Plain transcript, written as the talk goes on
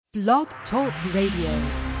Blog Talk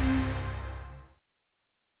Radio.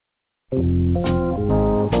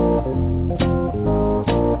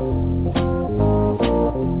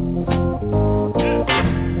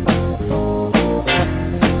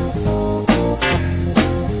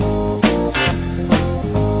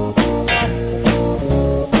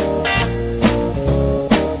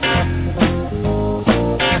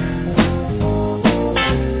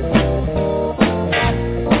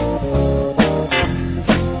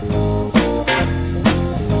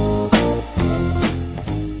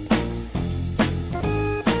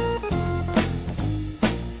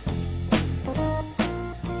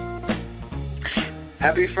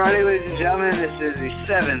 Happy Friday, ladies and gentlemen. This is the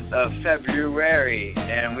 7th of February,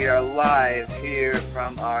 and we are live here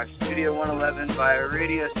from our Studio 111 via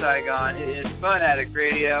Radio Saigon. It is Fanatic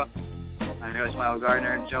Radio. I'm your host, Michael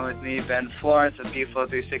Gardner, and join with me, Ben Florence of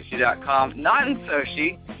bflow360.com. Not in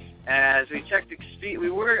Sochi. As we checked the speed, we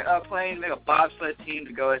were planning to make a bobsled team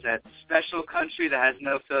to go as that special country that has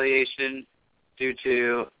no affiliation due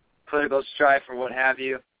to political strife or what have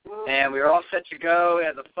you. And we were all set to go. We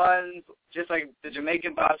had the funds, just like the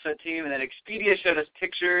Jamaican bobsled team. And then Expedia showed us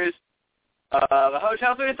pictures of a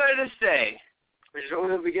hotel, so we decided to stay, which is what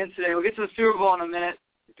we'll begin today. We'll get to the Super Bowl in a minute.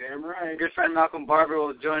 Damn right. Good friend Malcolm Barber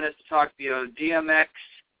will join us to talk the DMX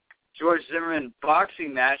George Zimmerman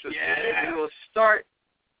boxing match. We will start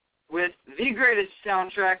with the greatest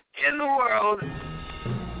soundtrack in the world.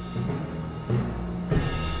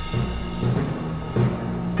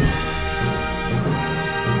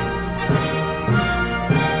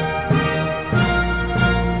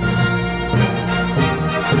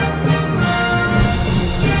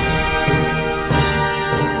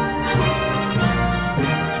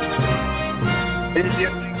 It is the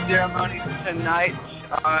opening ceremonies tonight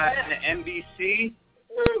on NBC.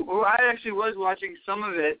 Well, I actually was watching some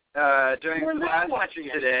of it during class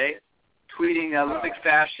today, tweeting Olympic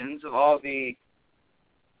fashions of all the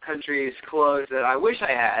countries' clothes that I wish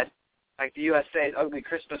I had, like the USA's ugly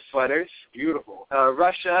Christmas sweaters. Beautiful.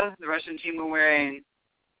 Russia, the Russian team were wearing,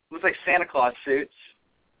 looked like Santa Claus suits.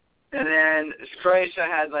 And then Croatia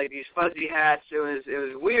had like these fuzzy hats. It was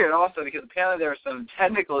weird also because apparently there were some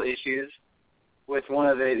technical issues with one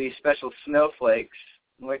of these special snowflakes,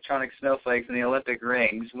 electronic snowflakes in the Olympic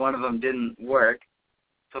rings. One of them didn't work.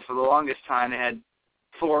 So for the longest time they had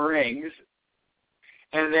 4 rings.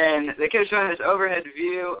 And then they kept showing this overhead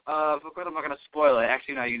view of course I'm not going to spoil it.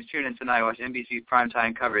 Actually, no, you can tune in tonight and watch NBC's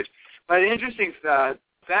primetime coverage. But the interesting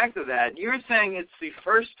fact of that, you were saying it's the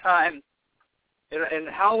first time in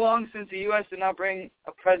how long since the U.S. did not bring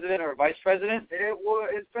a president or a vice president?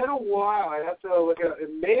 It's been a while. I'd have to look at it. It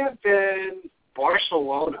may have been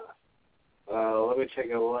Barcelona. Let me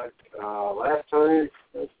take a look. Last time.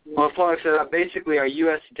 Well, Florence said basically our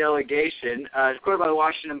U.S. delegation, quoted by the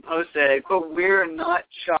Washington Post, said, quote, "We're not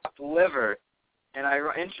chopped liver." And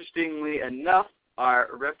interestingly enough, our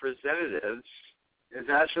representatives is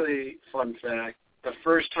actually, fun fact, the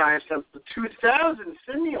first time since the 2000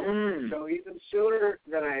 Sydney Olympics, so even sooner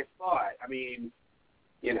than I thought. I mean,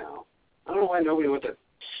 I don't know why nobody went to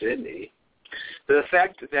Sydney. The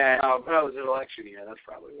fact that that was an election year, that's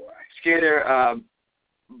probably why. Skater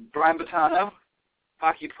Brian Bottano,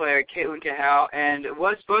 hockey player Caitlin Cahal, and it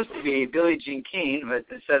was supposed to be Billie Jean King, but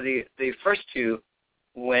instead the first two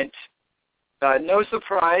went. No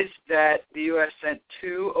surprise that the U.S. sent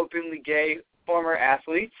 2 openly gay former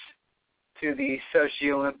athletes to the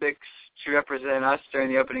Sochi Olympics to represent us during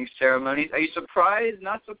the opening ceremonies. Are you surprised,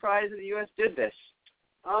 not surprised that the U.S. did this?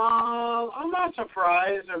 I'm not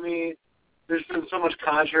surprised. I mean, there's been so much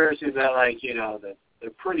controversy that, the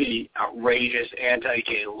pretty outrageous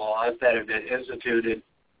anti-gay laws that have been instituted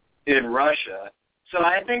in Russia. So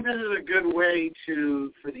I think this is a good way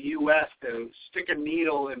for the U.S. to stick a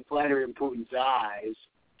needle in Vladimir Putin's eyes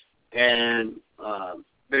and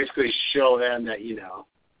basically show them that,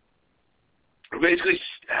 basically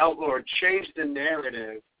help or change the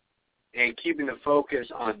narrative and keeping the focus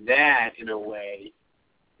on that in a way,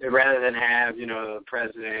 rather than have, the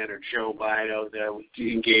president or Joe Biden there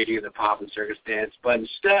engaging in the pomp and circumstance. But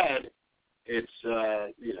instead, it's,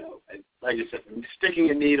 like I said, sticking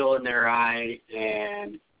a needle in their eye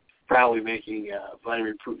and probably making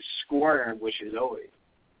Vladimir Putin squirm, which is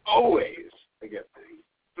always a good thing.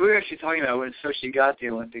 We were actually talking about when Sochi got the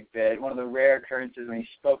Olympic bid, one of the rare occurrences when he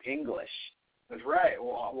spoke English. That's right.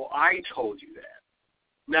 Well, I told you that.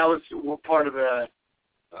 Now, part of the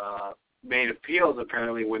main appeals,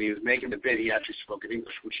 apparently, when he was making the bid, he actually spoke in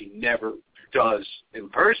English, which he never does in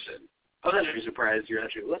person. I was actually surprised you're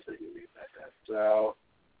actually listening to me about that. So,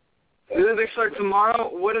 The Olympics start tomorrow.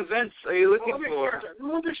 What events are you looking for? The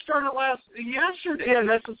Olympics started yesterday. Yeah,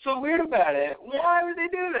 that's what's so weird about it. Why would they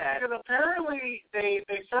do that? Because apparently they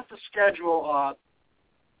set the schedule up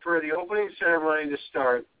for the opening ceremony to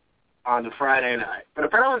start on the Friday night. But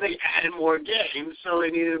apparently they added more games, so they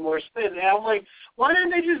needed more spin. And I'm like, why didn't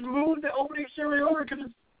they just move the opening ceremony over? Because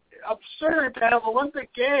it's absurd to have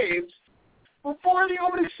Olympic Games before the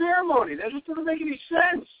opening ceremony. That just doesn't make any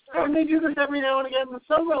sense. And they do this every now and again in the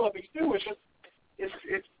Summer Olympics, too.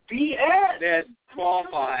 It's BS. They had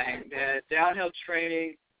qualifying. They had downhill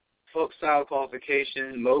training, folk style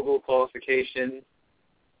qualification, mogul qualification,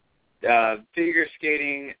 figure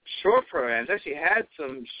skating, short programs. Actually had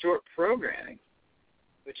some short programming,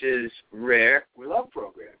 which is rare. We love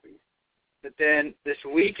programming. But then this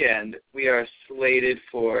weekend, we are slated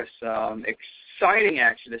for some exciting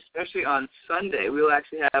action, especially on Sunday. We will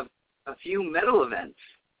actually have a few medal events.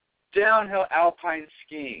 Downhill alpine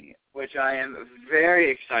skiing, which I am very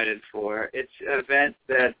excited for. It's an event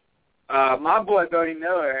that my boy Bodie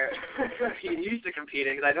Miller, he used to compete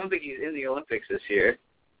in, because I don't think he's in the Olympics this year.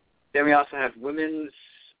 Then we also have women's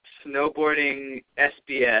snowboarding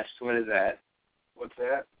SBS. What is that? What's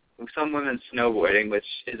that? Some women's snowboarding, which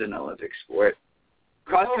is an Olympic sport.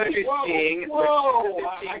 Cross-country skiing. Whoa!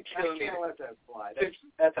 I can't let that slide.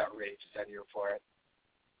 That's outrageous on your part.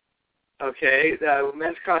 Okay,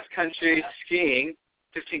 men's cross-country skiing,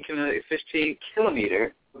 15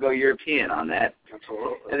 kilometer. We'll go European on that.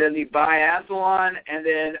 Absolutely. And then the biathlon, and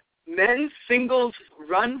then men's singles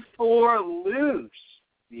run for luge.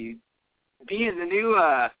 The new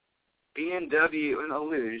BMW, no,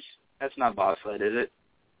 luge. That's not bobsled, is it?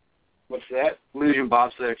 What's that? Luge and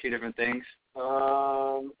bobsled are two different things.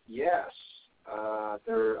 Yes. I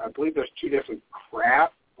believe there's two different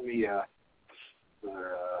crap.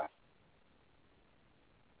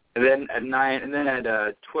 And then at 9, and then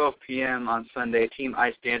at 12 p.m. on Sunday, team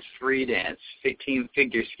ice dance, free dance, team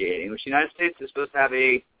figure skating, which the United States is supposed to have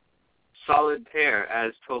a solid pair,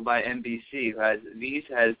 as told by NBC. These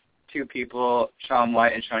has two people, Shaun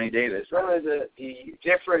White and Shawnee Davis. Really, the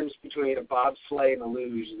difference between a bobsleigh and a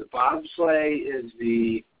luge is the bobsleigh is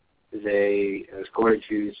according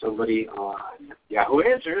to somebody on Yahoo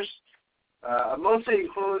Answers, a mostly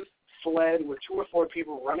enclosed sled with 2 or 4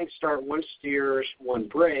 people running start, 1 steers, 1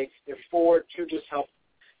 brake. If 4, 2 just help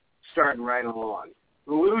start and ride along.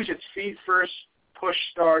 The luge, it's feet first, push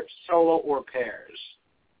start, solo, or pairs.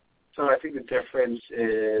 So I think the difference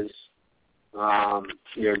is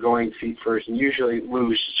going feet first, and usually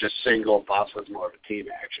luge is just single, bobsled's more of a team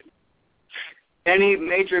action. Any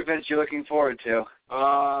major events you're looking forward to?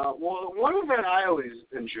 Well, one event I always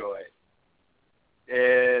enjoy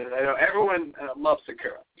is, I know everyone loves the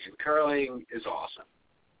curling, and curling is awesome.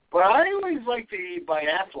 But I always like the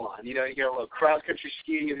biathlon. You get a little cross-country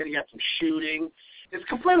skiing, and then you got some shooting. It's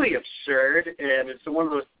completely absurd, and it's one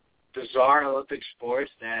of those bizarre Olympic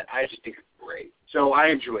sports that I just think is great. So I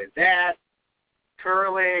enjoy that.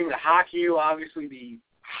 Curling, the hockey will obviously be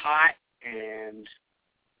hot, and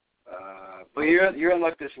but you're in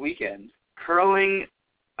luck this weekend. Curling,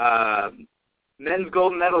 men's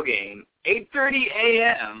gold medal game, 8:30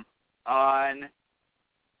 a.m. on,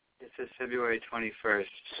 it says February 21st.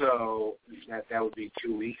 So that would be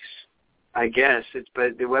 2 weeks. I guess,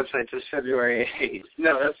 but the website says February 8th.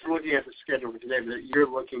 No, that's looking at the schedule for today, but you're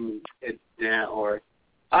looking at now, or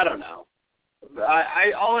I don't know.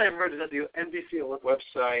 All I've heard is that the NBC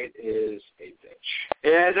website is a bitch.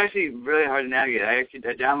 Yeah, it's actually really hard to navigate. I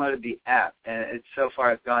downloaded the app, and so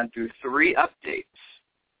far it's gone through 3 updates.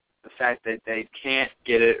 The fact that they can't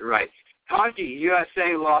get it right. Hockey,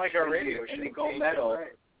 USA lost like our radio show, the gold medal.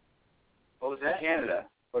 Right. What was that? Canada.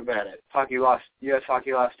 What about it? U.S.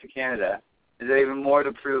 hockey lost to Canada. Is there even more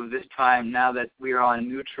to prove this time now that we are on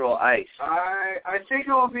neutral ice? I think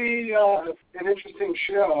it will be an interesting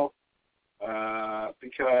show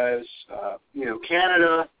because,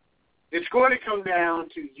 Canada, it's going to come down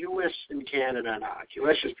to U.S. and Canada in hockey.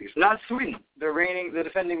 Let's just be fair. Not Sweden. The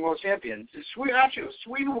defending world champions.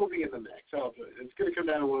 Sweden will be in the mix. So it's going to come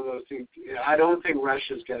down to one of those things. I don't think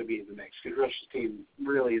Russia's going to be in the mix because Russia's team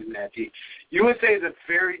really isn't that deep. USA is a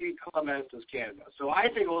very deep club, as does Canada. So I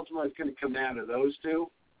think ultimately it's going to come down to those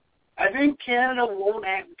two. I think Canada won't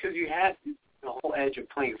have, because you have the whole edge of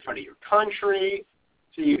playing in front of your country,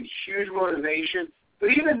 so you have huge motivation. But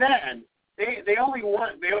even then, the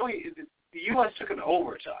U.S. took an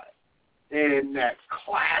overtime in that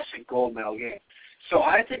classic gold medal game. So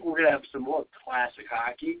I think we're going to have some more classic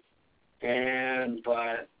hockey.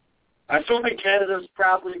 But I still think Canada's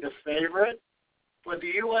probably the favorite. But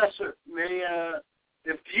the U.S.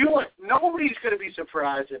 nobody's going to be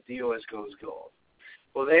surprised if the U.S. goes gold.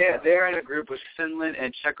 Well, they're in a group with Finland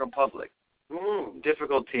and Czech Republic.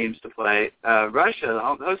 Difficult teams to play. Russia, the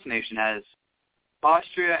host nation, has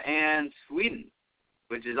Austria and Sweden,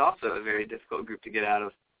 which is also a very difficult group to get out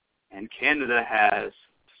of. And Canada has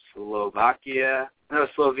Slovenia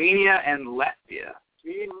and Latvia.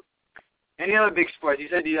 Any other big sports? You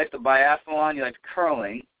said you like the biathlon, you like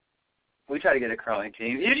curling. We try to get a curling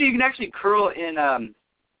team. Usually you can actually curl in,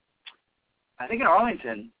 I think in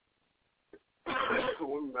Arlington.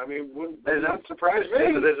 I mean, does that surprise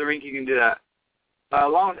me? There's a rink you can do that.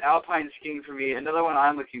 Along with alpine skiing for me, another event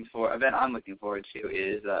I'm looking forward to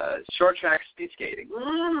is short track speed skating.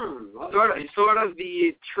 Sort of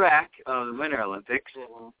the track of the Winter Olympics,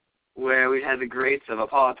 where we had the greats of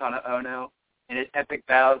Apollo Ono and his epic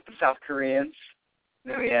battle with the South Koreans.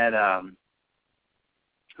 Then we had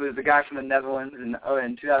who was the guy from the Netherlands in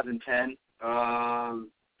 2010,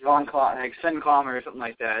 Sven Klammer or something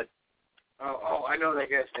like that. Oh, I know that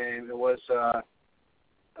guy's name. It was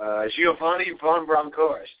Giovanni von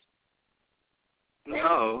Bronckhorst.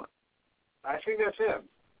 No. I think that's him.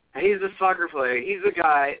 He's a soccer player. He's the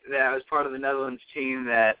guy that was part of the Netherlands team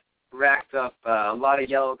that racked up a lot of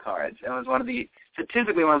yellow cards and was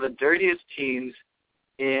statistically one of the dirtiest teams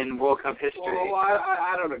in World Cup history. Well,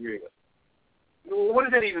 I don't agree with it. What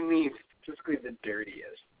does that even mean, statistically the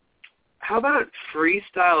dirtiest? How about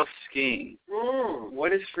freestyle skiing?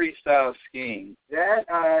 What is freestyle skiing? That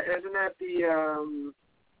isn't that the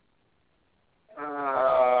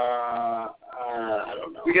I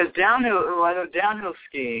don't know. Because downhill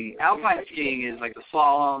skiing, alpine skiing is like the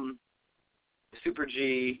slalom, the super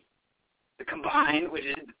G, the combined, which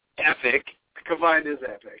is epic. The combined is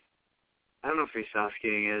epic. I don't know what freestyle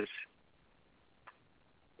skiing is.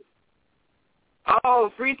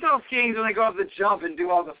 Oh, freestyle skiing is when they go off the jump and do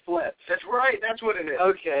all the flips. That's right. That's what it is.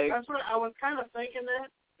 Okay. That's what I was kind of thinking that.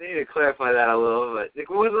 They need to clarify that a little bit. Like,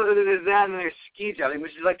 what is that and there's ski jumping,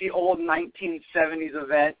 which is like the old 1970s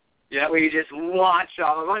event where you just launch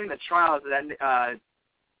off. I'm running the trials of that,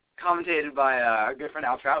 commentated by our good friend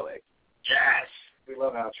Al Troutwick. Yes. We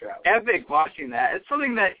love Al Troutwick. Epic watching that. It's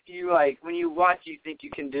something that you like, when you watch, you think you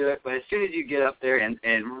can do it, but as soon as you get up there and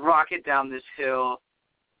rocket down this hill,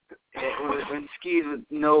 when skis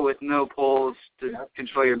with no poles to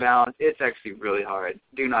control your balance, it's actually really hard.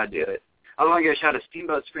 Do not do it. I want to give a shout out to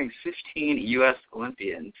Steamboat Springs' 15 U.S.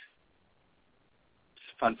 Olympians.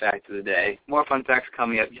 Just a fun fact of the day. More fun facts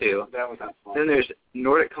coming up, too. That was not fun. Then there's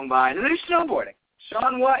Nordic Combined, and there's snowboarding.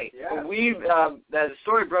 Shaun White, that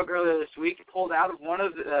story broke earlier this week, pulled out of one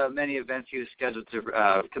of the many events he was scheduled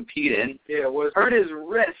to compete in. Yeah, hurt his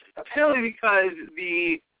wrist, apparently because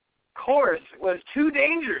the course was too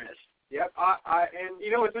dangerous. Yep, and you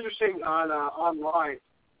know what's interesting online?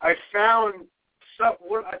 I found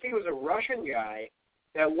I think it was a Russian guy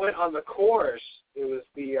that went on the course. It was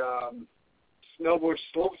the snowboard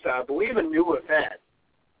slopestyle, I believe a new event,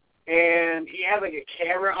 and he had like a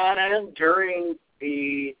camera on him during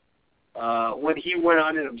the when he went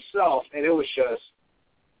on it himself, and it was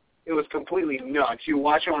completely nuts. You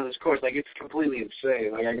watch him on this course, like it's completely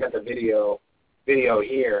insane. Like I got the video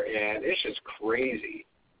here, and it's just crazy.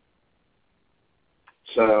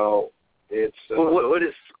 So it's what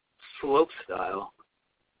is slope style?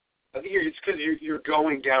 I think it's because you're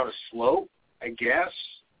going down a slope, I guess.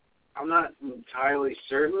 I'm not entirely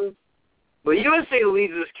certain. Well, USA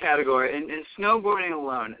leads this category in snowboarding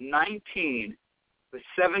alone. 19 with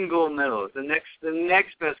 7 gold medals. The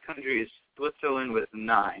next best country is Switzerland with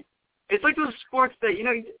 9. It's like those sports that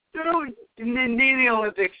in the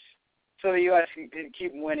Olympics, so the U.S. can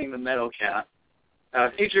keep winning the medal count.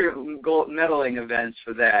 Future gold medaling events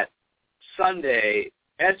for that. Sunday,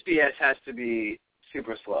 SBS has to be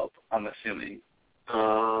super slope, I'm assuming.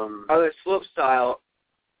 Other slope style,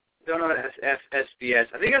 don't know what SBS.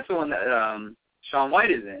 I think that's the one that Shaun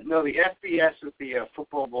White is in. No, the FBS is the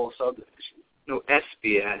Football Bowl subdivision. No,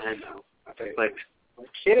 SBS. I know. I'm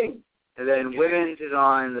kidding. And then women's is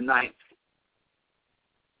on the 9th.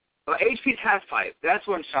 Well, HP's half pipe. That's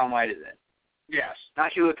when Shaun White is in. Yes.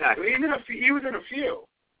 Not Hewlett Packard. He was in a few.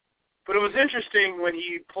 But it was interesting when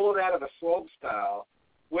he pulled out of the slope style,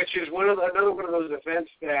 which is another one of those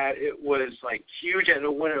events that it was like huge at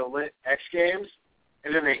the Winter X Games,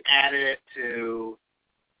 and then they added it to.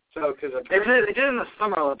 So because they did it in the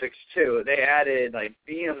Summer Olympics too. They added like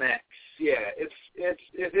BMX. Yeah, it's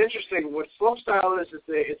interesting. What slope style is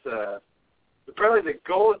apparently the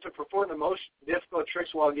goal is to perform the most difficult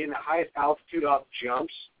tricks while getting the highest altitude off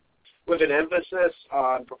jumps, with an emphasis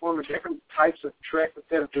on performing different types of tricks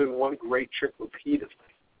instead of doing one great trick repeatedly.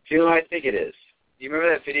 Do you know what I think it is? Do you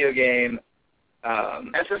remember that video game?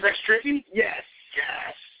 SSX Tricky? Yes.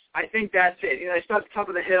 I think that's it. You know, they start at the top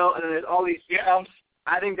of the hill, and then there's all these jumps.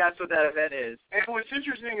 I think that's what that event is. And what's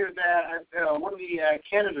interesting is that one of the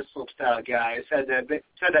Canada slopestyle guys said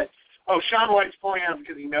that Shaun White's pulling out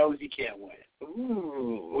because he knows he can't win.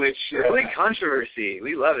 Ooh, which really controversy.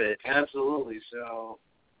 We love it. Absolutely. So,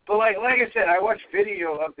 but like I said, I watched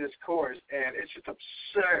video of this course, and it's just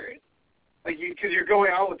absurd. Like because you're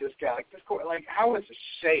going out with this guy, like this course, like how is it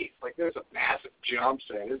safe? Like there's a massive jumps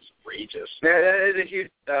and it's outrageous. Yeah, that is a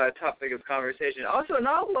huge topic of conversation. Also,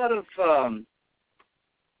 not a lot of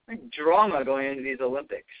drama going into these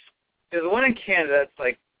Olympics. There's one in Canada. It's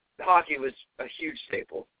like hockey was a huge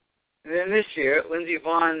staple, and then this year Lindsey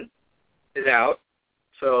Vonn is out,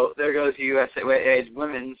 so there goes the USA's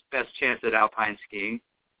women's best chance at alpine skiing.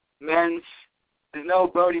 Men's, there's no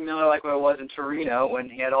Brody Miller like what it was in Torino when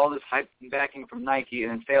he had all this hype and backing from Nike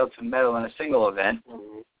and then failed to medal in a single event.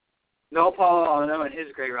 Mm-hmm. No Paulo Ono and his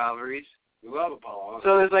great rivalries. We love Paulo.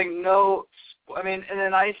 So there's like no, I mean, and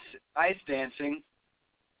then ice dancing.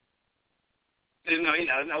 There's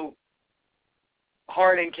no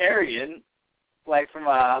Harding Carrion like from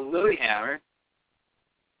Lillehammer.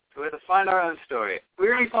 So we have to find our own story. We're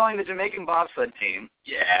going to be following the Jamaican bobsled team.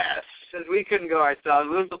 Yes. Since we couldn't go ourselves,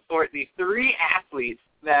 we'll support the 3 athletes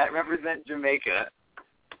that represent Jamaica.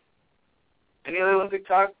 Any other Olympic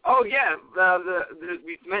talk? Oh, yeah.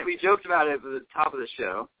 We joked about it at the top of the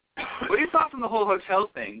show. What do you thought from the whole hotel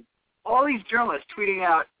thing? All these journalists tweeting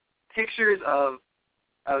out pictures of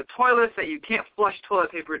toilets that you can't flush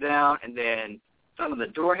toilet paper down, and then some of the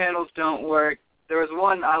door handles don't work. There was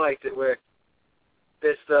one, I liked it, where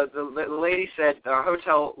the lady said our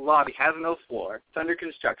hotel lobby has no floor. It's under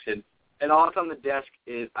construction. And all that's on the desk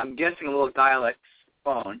is, I'm guessing, a little dialect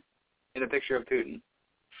phone and a picture of Putin.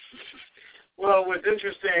 Well, what's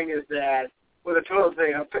interesting is that with the toilet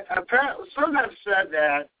thing, apparently some have said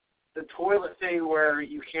that the toilet thing where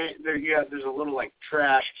you can't, there's a little like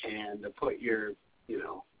trash can to put your,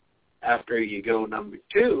 after you go number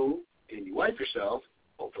 2 and you wipe yourself,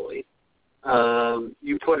 hopefully.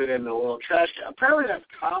 You put it in the little trash can. Apparently that's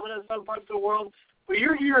common in some parts of the world, but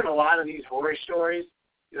you're hearing a lot of these horror stories,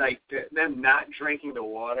 like them not drinking the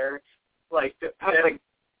water, like this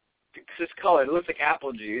color, it looks like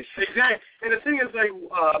apple juice. Exactly. And the thing is, like,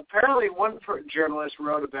 apparently one journalist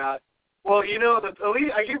wrote about, well,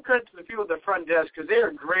 I give credit to the people at the front desk because they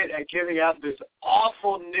are great at giving out this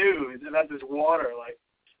awful news about this water, like.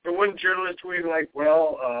 And one journalist tweeted like,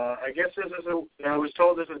 well, I guess I was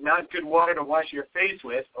told this is not good water to wash your face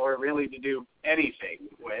with or really to do anything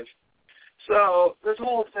with. So this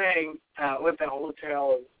whole thing with the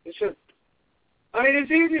hotel, it's just, I mean, it's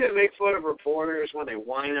easy to make fun of reporters when they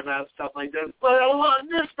whine about stuff like this, but a lot of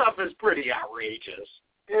this stuff is pretty outrageous.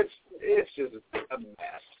 It's just a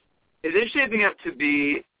mess. Is it shaping up to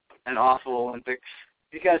be an awful Olympics?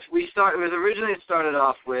 Because it was originally started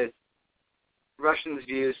off with Russians'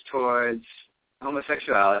 views towards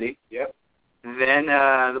homosexuality. Yep. Then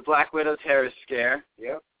the Black Widow terrorist scare.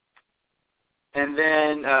 Yep. And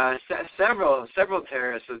then several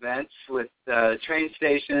terrorist events with train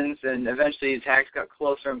stations, and eventually attacks got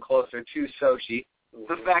closer and closer to Sochi. Mm-hmm.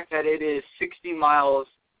 The fact that it is 60 miles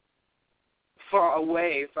far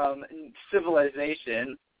away from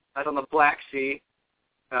civilization, that's on the Black Sea.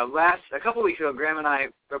 A couple weeks ago, Graham and I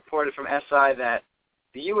reported from SI that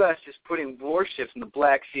the U.S. is putting warships in the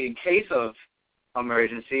Black Sea in case of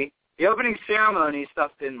emergency. The opening ceremony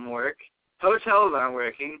stuff didn't work. Hotels aren't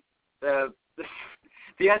working. The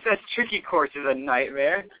SS Tricky course is a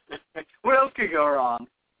nightmare. What else could go wrong?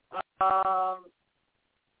 I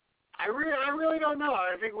really don't know.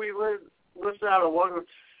 I think we listed out a one.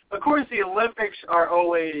 Of course, the Olympics are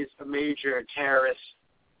always a major terrorist,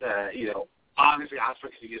 obviously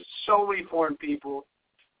aspect because you get so many foreign people.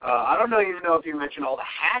 I don't even know if you mentioned all the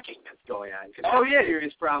hacking that's going on. That's a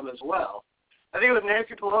serious problem as well. I think with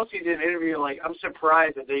Nancy Pelosi did an interview, I'm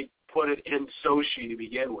surprised that they put it in Sochi to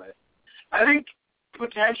begin with. I think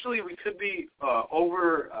potentially we could be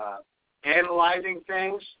analyzing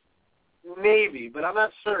things, maybe, but I'm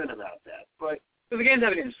not certain about that. But the games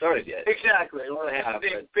haven't even started yet. Exactly. Well,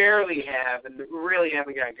 they barely have, and really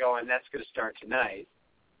haven't got going. That's going to start tonight.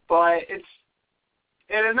 But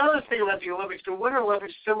and another thing about the Olympics, the Winter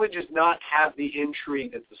Olympics simply does not have the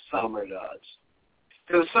intrigue that the summer does.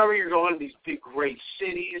 In the summer, you're going to these big, great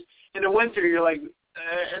cities. In the winter, you're like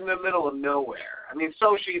in the middle of nowhere. I mean,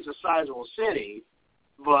 Sochi is a sizable city,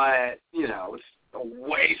 but, it's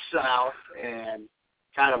way south and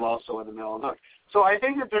kind of also in the middle of nowhere. So I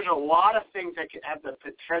think that there's a lot of things that could have the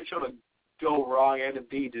potential to go wrong and to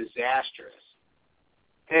be disastrous.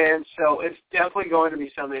 And so it's definitely going to be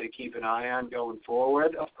something to keep an eye on going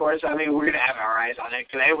forward. Of course, I mean, we're going to have our eyes on it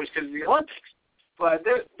today. It was because of the Olympics. But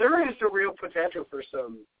there is a real potential for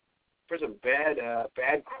some bad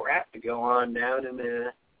crap to go on down in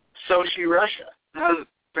Sochi, Russia. How does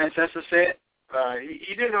Francesca say it?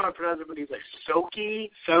 He didn't know how to pronounce it, but he's like Sochi,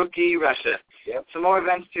 Russia. Yep. Some more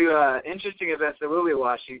events interesting events that we'll be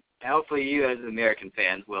watching. And hopefully you as American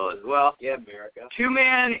fans will as well. Yeah, America.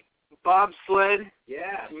 2-man bobsled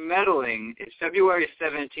medaling is February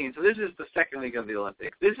 17th. So this is the second week of the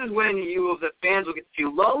Olympics. This is when the fans will get to see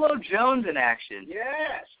Lolo Jones in action.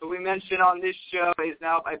 Yes. Who we mentioned on this show is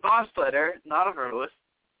now a bobsledder, not a hurdlist.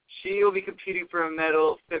 She will be competing for a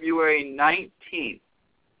medal February 19th.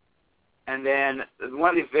 And then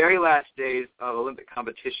one of the very last days of Olympic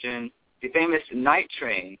competition, the famous night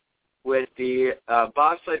train with the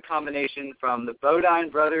bobsled combination from the Bodine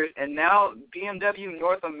brothers and now BMW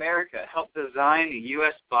North America helped design the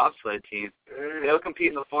U.S. bobsled team. They'll compete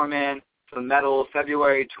in the 4-man for the medal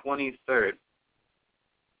February 23rd.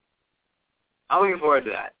 I'm looking forward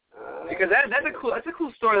to that because that's a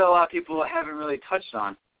cool story that a lot of people haven't really touched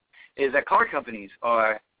on. Is that car companies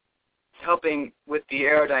are helping with the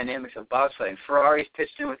aerodynamics of bobsledding. Ferrari's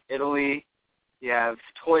pitched in with Italy. You have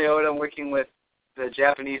Toyota working with the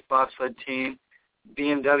Japanese bobsled team.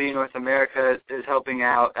 BMW North America is helping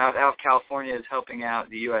out. Out of California is helping out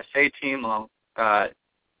the USA team along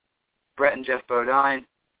Brett and Jeff Bodine.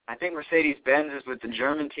 I think Mercedes-Benz is with the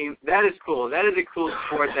German team. That is cool. That is a cool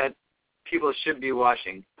sport that people should be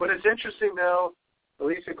watching. But it's interesting, though, at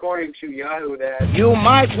least according to Yahoo, that you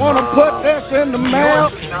might want to put this in the mail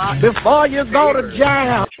before you go to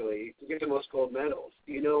jail. Actually, to get the most gold medals.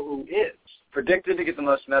 Do you know who is predicted to get the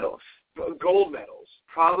most medals? Gold medals.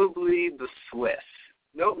 Probably the Swiss.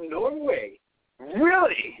 No, Norway.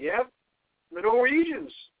 Really? Yep. The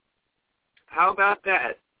Norwegians. How about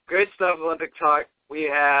that? Great stuff, Olympic talk. We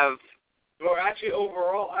have... Or actually,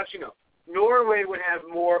 overall, no. Norway would have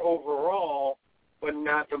more overall, but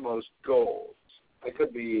not the most gold. I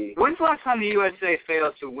could be... When's the last time the USA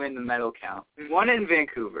failed to win the medal count? We won it in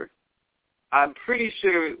Vancouver. I'm pretty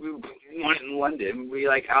sure we won it in London. We,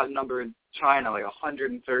 outnumbered China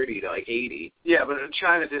 130 to 80. Yeah, but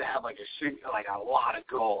China did have a lot of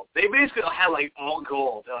gold. They basically had all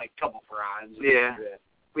gold, a couple bronze. Yeah.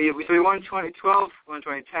 We won 2012, we won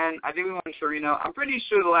 2010. I think we won Torino. I'm pretty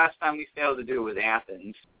sure the last time we failed to do it was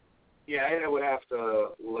Athens. Yeah, I would have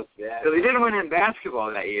to look that. So they didn't win in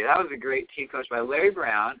basketball that year. That was a great team coached by Larry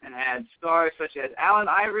Brown and had stars such as Allen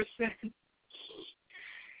Iverson.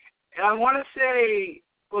 And I want to say,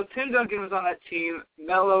 well, Tim Duncan was on that team.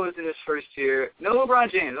 Melo was in his first year. No LeBron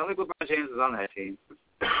James. I don't think LeBron James was on that team.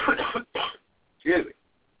 Excuse me.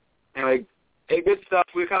 Anyway, good stuff.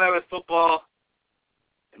 We come out with football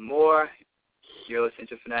and more. You're listening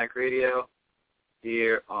to Fanatic Radio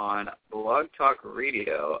here on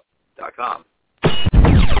blogtalkradio.com.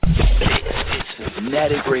 It's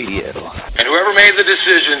Fanatic Radio. And whoever made the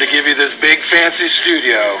decision to give you this big fancy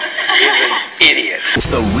studio is an idiot.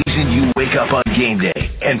 The reason you wake up on game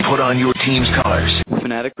day and put on your team's colors.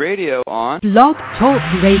 Fanatic Radio on Blog Talk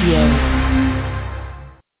Radio.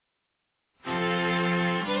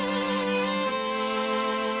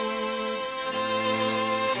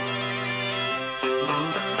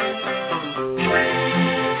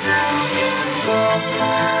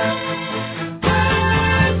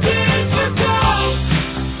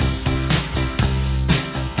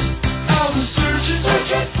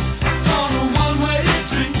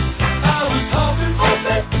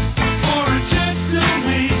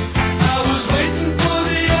 I was waiting for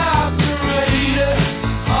the after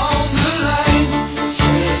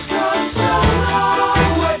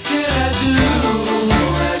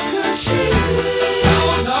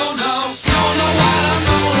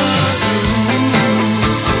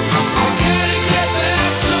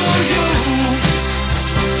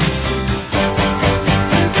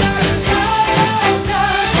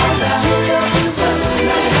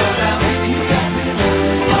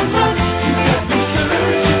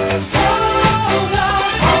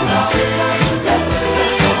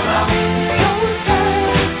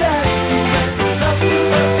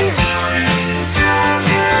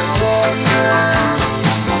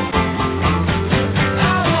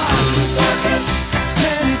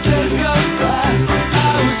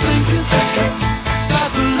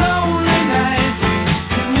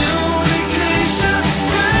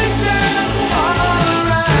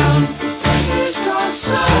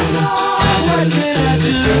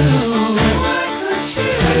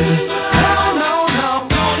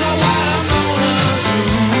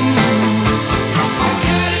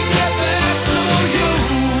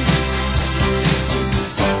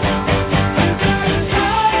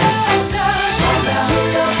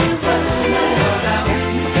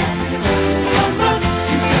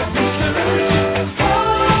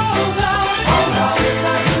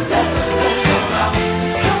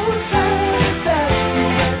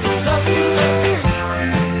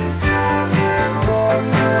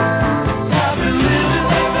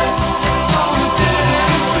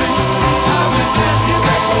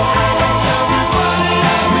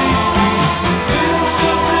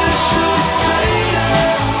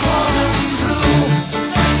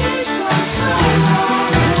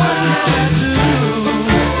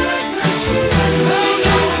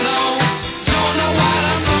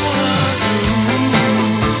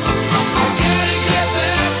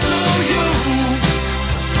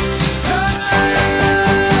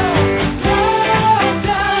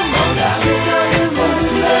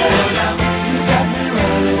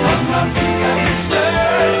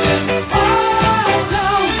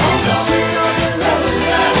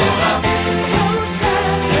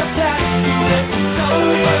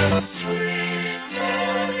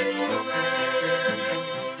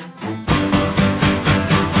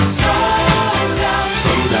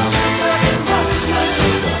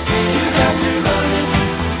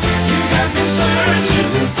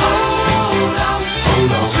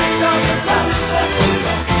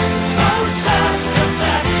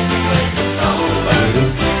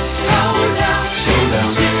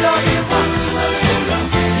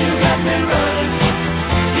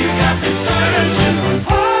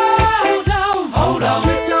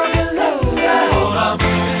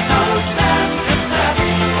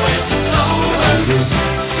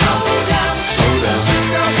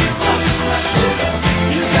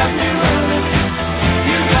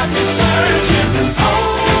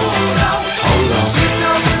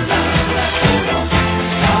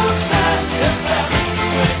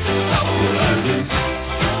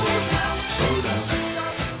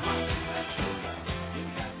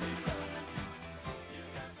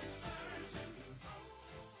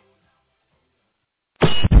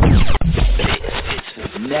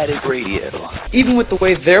even with the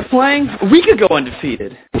way they're playing, we could go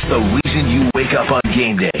undefeated. The reason you wake up on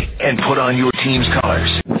game day and put on your team's colors.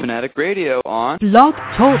 Fanatic Radio on Blog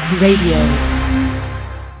Talk Radio.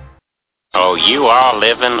 Oh, you are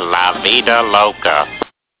living La Vida Loca.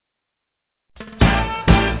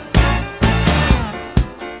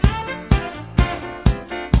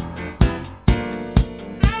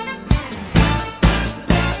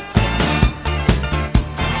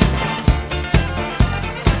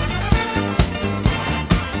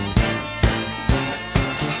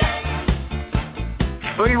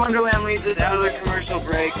 Boogie Wonderland leads us out of the commercial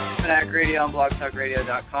break. Fanatic Radio on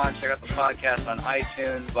blogtalkradio.com. Check out the podcast on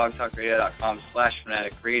iTunes,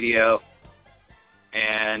 blogtalkradio.com/Fanatic Radio,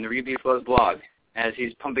 and read Beeflo's blog as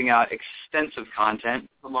he's pumping out extensive content,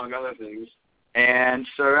 among other things. And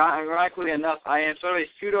so, ironically enough, I am sort of a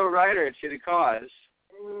pseudo-writer to the cause.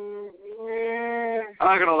 I'm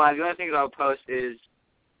not going to lie, the only things I'll post is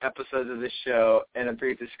episodes of this show and a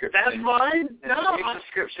brief description. That's fine. No, a brief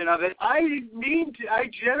description of it. I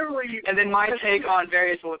generally... And then my take on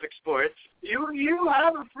various Olympic sports. You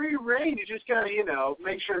have a free reign. You just got to,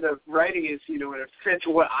 make sure the writing is, it fits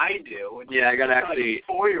what I do. Yeah, I got to actually...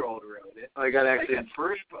 A 4-year-old wrote it. I got to actually... Like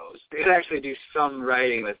first post. I got to actually do some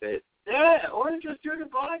writing with it. Yeah, or just do the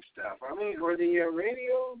blog stuff. Or the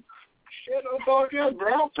radio... Shit, it's all good,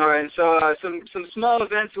 bro. All right, so some small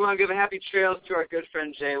events. We want to give a happy trails to our good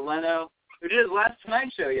friend Jay Leno, who did his last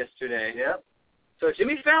Tonight Show yesterday. Yep. So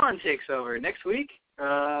Jimmy Fallon takes over next week.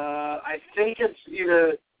 I think it's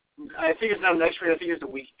not next week. I think it's the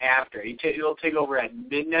week after. He'll take over at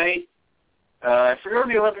midnight. I forget when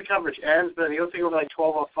the Olympic coverage ends, but he'll take over like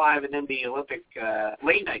 12:05, and then the Olympic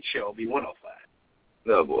late night show will be 1:05.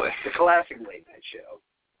 Oh boy, the classic late night show.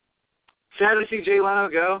 Sad to see Jay Leno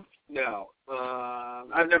go. No,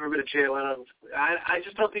 I've never been a Jay Leno. I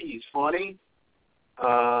just don't think he's funny.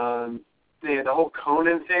 The whole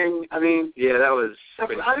Conan thing. Yeah, that was.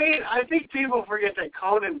 I think people forget that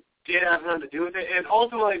Conan did have something to do with it, and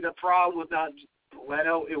ultimately the problem was not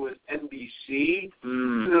Leno; it was NBC.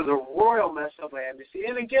 It was a royal mess up by NBC.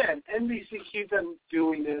 And again, NBC keeps on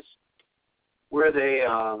doing this, where they.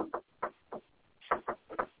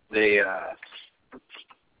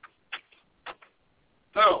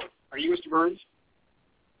 Oh. Are you Mr. Burns?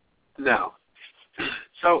 No.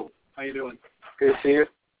 So, how you doing? Good to see you. Good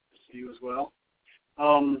to see you as well.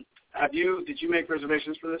 Did you make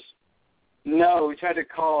reservations for this? No, we tried to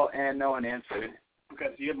call and no one answered. Okay,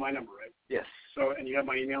 so you have my number, right? Yes. So, and you have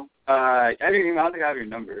my email? I have your email. I think I have your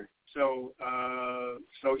number. So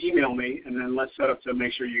email me, and then let's set up to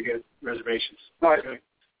make sure you get reservations. All right. Okay.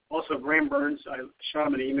 Also, Graham Burns, I shot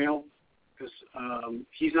him an email. Because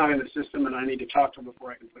he's not in the system, and I need to talk to him before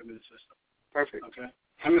I can put him in the system. Perfect. Okay.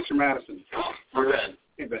 I'm Mr. Madison. I'm Ben.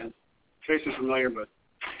 Hey, Ben. Trace is familiar, but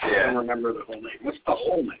I don't remember the whole name. What's the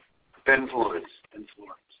whole name? Ben Florence. Ben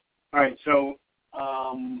Florence. All right. So,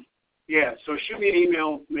 so shoot me an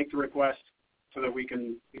email, make the request, so that we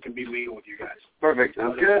can be legal with you guys. Perfect.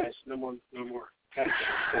 Sounds good. Guys. No more. Okay.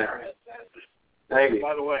 Thank you.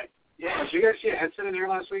 By the way, did you guys see a headset in here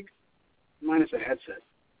last week? Mine is a headset.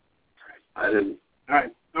 I didn't. All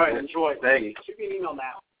right. Enjoy. Thank you. Shoot me an email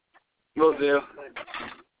now. Will do.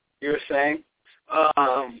 You were saying? What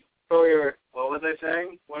was I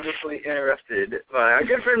saying? Wonderfully interrupted by our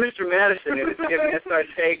good friend Mr. Madison, who's giving us our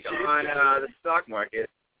take on the stock market.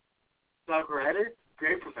 Stock writer?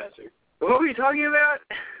 Great professor. What were we talking about?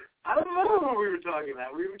 I don't know what we were talking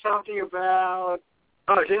about. We were talking about...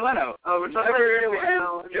 Oh, Jay Leno. Oh, we're talking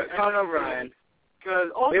about Conan O'Brien.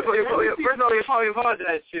 Because first of all, we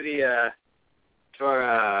apologize to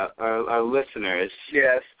our listeners.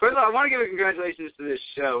 Yes. First of all, I want to give a congratulations to this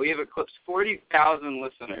show. We have eclipsed 40,000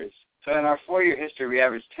 listeners. So in our 4-year history, we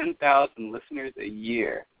averaged 10,000 listeners a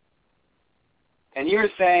year. And you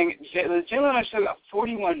were saying the Jay Leno show got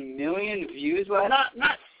 41 million views last.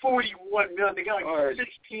 Not 41 million. They got like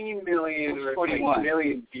 16 million or 41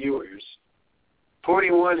 million viewers.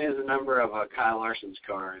 41 is the number of Kyle Larson's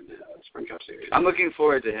car in the Sprint Cup Series. I'm looking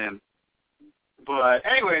forward to him. But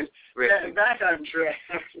anyways, back on track.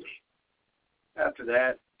 After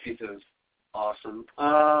that, pizza was awesome.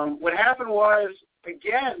 What happened was,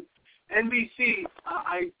 again, NBC,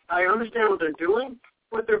 I understand what they're doing,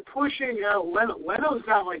 but they're pushing out Leno. Leno's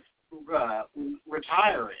not like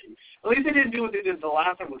retiring. At least they didn't do what they did the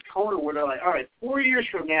last time with Conan, where they're like, all right, 4 years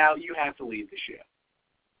from now, you have to leave the show.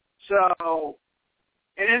 So,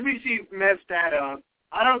 and NBC messed that up.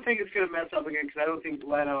 I don't think it's going to mess up again because I don't think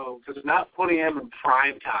Leno, because not putting him in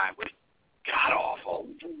prime time was god-awful,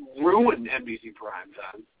 ruined NBC prime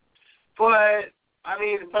time. But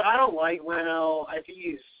I don't like Leno. I think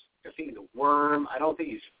he's a worm. I don't think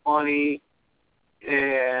he's funny.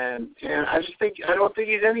 And I just think I don't think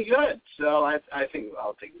he's any good. So I think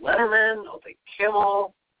I'll take Letterman. I'll take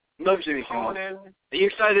Kimmel. Love Jimmy Kimmel. Are you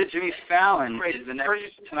excited that Jimmy Fallon is the next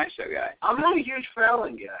Tonight Show guy? I'm not a huge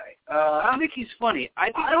Fallon guy. I don't think he's funny.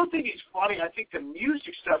 I don't think he's funny. I think the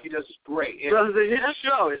music stuff he does is great. His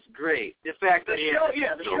show is great. The fact that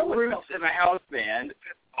the show groups in a house band,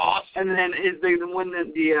 awesome. And then the one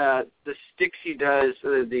that the sticks he does,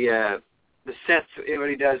 the sets what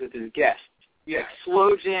he does with his guests. Yeah, like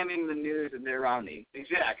slow jamming the news and their Romney.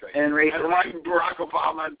 Exactly. And watching Barack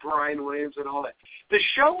Obama and Brian Williams and all that. The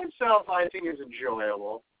show itself, I think, is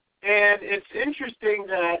enjoyable. And it's interesting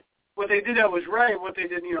that what they did that was right. What they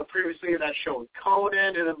did, previously in that show with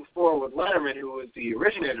Conan and then before with Letterman, who was the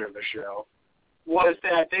originator of the show, was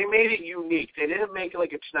that they made it unique. They didn't make it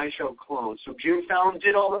like a Tonight Show clone. So Jimmy Fallon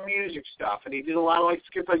did all the music stuff, and he did a lot of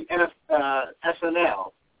skip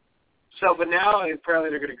SNL. So, but now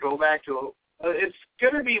apparently they're going to go back to it's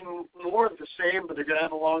going to be more of the same, but they're going to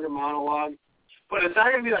have a longer monologue. But it's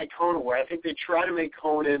not going to be like Conan, where I think they try to make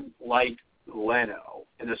Conan like Leno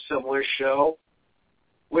in a similar show,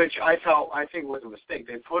 which I think was a mistake.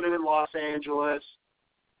 They put him in Los Angeles.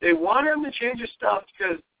 They wanted him to change his stuff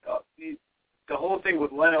because the whole thing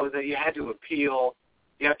with Leno is that you have to appeal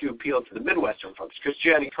to the Midwestern folks because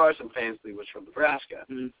Johnny Carson famously was from Nebraska.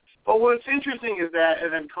 Mm-hmm. But what's interesting is that,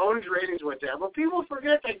 and then Conan's ratings went down. But people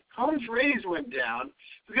forget that Conan's ratings went down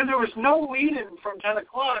because there was no lead-in from 10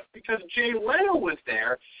 o'clock because Jay Leno was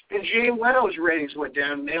there, and Jay Leno's ratings went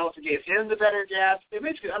down, and they also gave him the better gas. They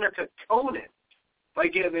basically undercut Conan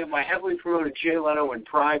by heavily promoting Jay Leno in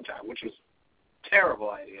primetime, which was a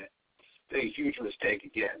terrible idea. A huge mistake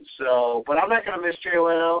again. So, but I'm not going to miss Jay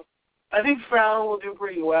Leno. I think Fallon will do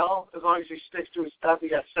pretty well as long as he sticks to his stuff. You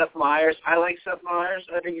got Seth Meyers. I like Seth Meyers.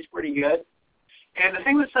 I think he's pretty good. And the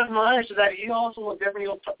thing with Seth Meyers is that he also will definitely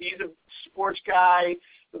he's a sports guy.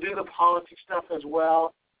 He'll do the politics stuff as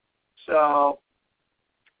well. So,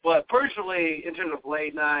 but personally, in terms of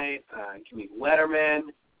late night, give me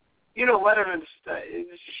Letterman. Letterman's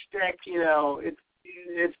shtick.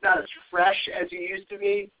 It's not as fresh as he used to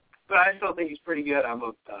be. But I still think he's pretty good.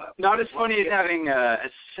 Not as funny as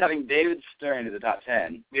having David Stern to the top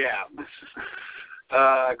 10. Yeah.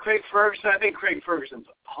 Craig Ferguson. I think Craig Ferguson's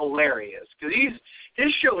hilarious because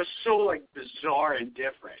his show is so bizarre and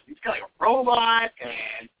different. He's got a robot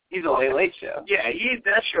and he's a late show. Yeah,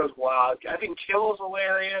 that show's wild. I think Kimmel's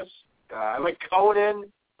hilarious. I like Conan.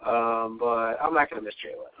 But I'm not going to miss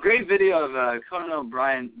Jay Leno. Great video of Conan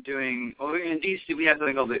O'Brien doing. Well, in DC we have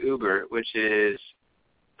something called the Uber, which is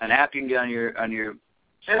an app you can get on your and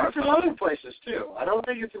it's in other places too. I don't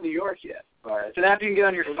think it's in New York yet. But it's an app you can get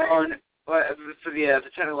on your phone for the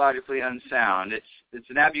technologically unsound. It's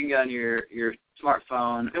an app you can get on your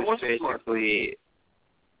smartphone. And what's basically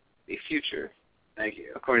the future. Thank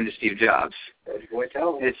you. According to Steve Jobs. Boy,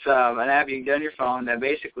 tell me. It's an app you can get on your phone that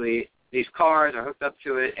basically these cars are hooked up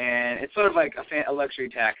to it, and it's sort of like a luxury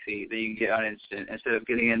taxi that you can get on instant instead of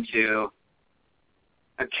getting into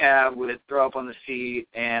a cab with throw up on the seat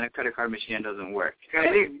and a credit card machine doesn't work. Kind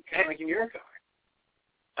of like in your car.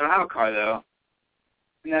 I don't have a car, though.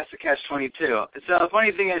 And that's the catch-22. So the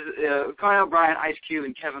funny thing is, Conan O'Brien, Ice Cube,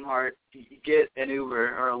 and Kevin Hart get an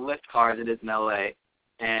Uber or a Lyft car that is in L.A.,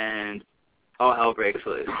 and all hell breaks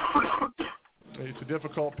loose. It's a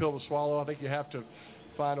difficult pill to swallow. I think you have to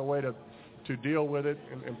find a way to deal with it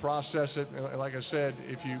and process it. And like I said,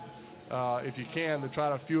 if you can, to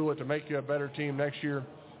try to fuel it to make you a better team next year.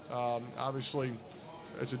 Obviously,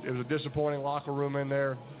 it was a disappointing locker room in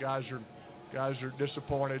there. Guys are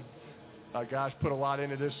disappointed. Guys put a lot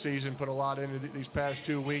into this season, put a lot into these past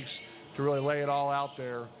 2 weeks to really lay it all out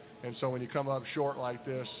there. And so when you come up short like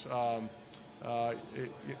this, like I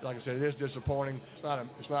said, it is disappointing.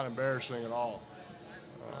 It's not embarrassing at all.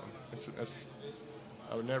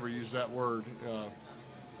 I would never use that word.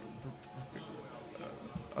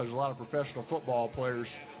 There's a lot of professional football players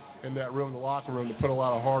in that room, the locker room, that put a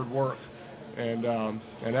lot of hard work and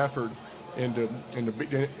effort into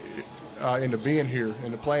being here,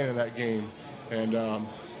 into playing in that game. And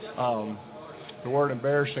the word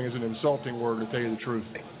embarrassing is an insulting word, to tell you the truth.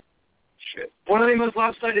 Shit. One of the most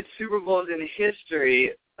lopsided Super Bowls in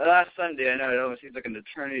history. Last Sunday, I know it almost seems like an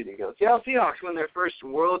eternity ago. The Seahwaks won their first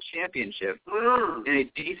world championship in a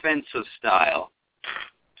defensive style.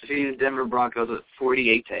 Defeating the Denver Broncos at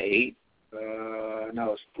 48-8.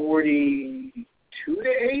 No, it's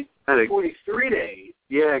 42-8. 43-8.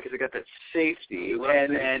 Yeah, because it got that safety,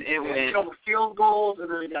 and it went a couple field goals, and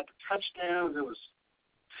then it got the touchdowns. It was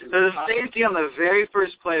the safety on the very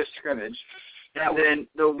first play of scrimmage, and then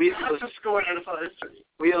the wheels going NFL history.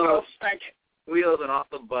 Wheels and off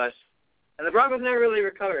the bus. And the Broncos never really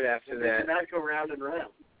recovered after that. They did not go round and round.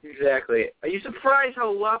 Exactly. Are you surprised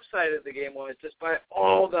how lopsided the game was, despite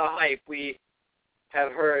all the hype we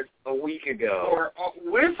have heard a week ago? Or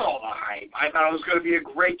with all the hype, I thought it was going to be a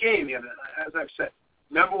great game. You know, as I've said,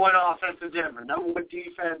 number one offense in Denver, number one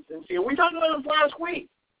defense in Seattle. We talked about it last week.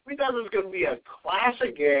 We thought it was going to be a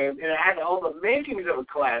classic game, and it had all the makings of a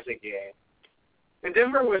classic game. And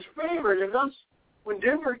Denver was favored, and when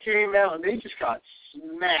Denver came out and they just got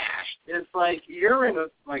smashed, it's like you're in a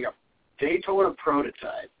Daytona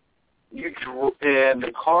prototype, and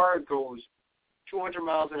the car goes 200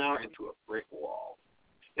 miles an hour into a brick wall.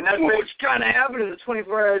 And that's what's kind of happened in the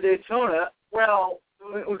 24-hour Daytona. Well,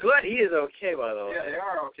 we're glad he is okay, by the way. Yeah, they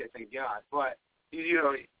are okay, thank God. But, you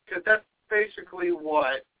know, because that's basically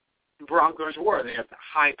what the Broncos were. They have the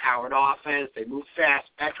high-powered offense. They move fast,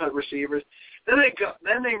 excellent receivers. Then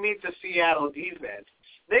they meet the Seattle defense.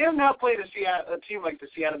 They have not played a team like the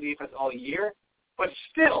Seattle defense all year, but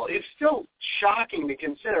still, it's still shocking to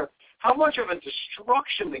consider how much of a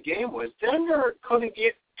destruction the game was. Denver couldn't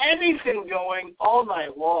get anything going all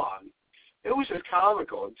night long. It was just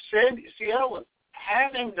comical. Seattle was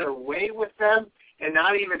having their way with them and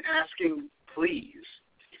not even asking please.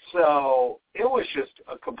 So it was just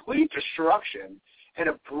a complete destruction and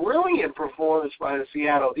a brilliant performance by the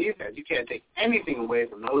Seattle defense. You can't take anything away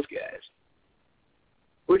from those guys.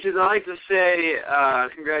 Which is, I like to say,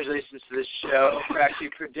 congratulations to this show for actually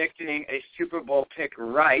predicting a Super Bowl pick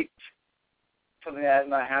right, something that has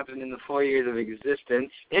not happened in the 4 years of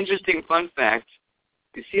existence. Interesting fun fact,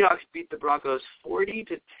 the Seahawks beat the Broncos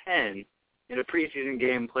 40-10 in a preseason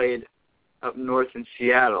game played up north in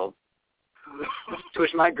Seattle, to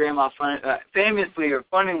which my grandma famously or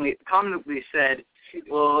commonly said,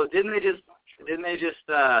 well, didn't they just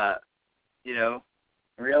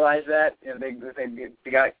realize that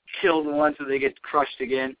they got killed once, so they get crushed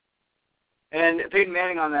again. And Peyton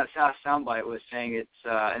Manning on that soundbite was saying it's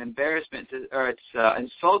an embarrassment, it's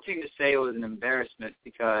insulting to say it was an embarrassment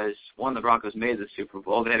because one, the Broncos made the Super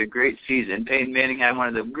Bowl. They had a great season. Peyton Manning had one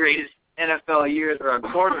of the greatest NFL years for a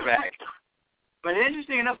quarterback. But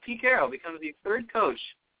interesting enough, Pete Carroll becomes the third coach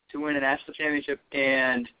to win a national championship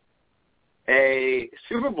and a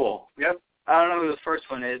Super Bowl. Yep. I don't know who the first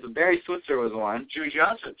one is, but Barry Switzer was one. Jimmy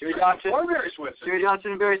Johnson. Or Barry Switzer. Jimmy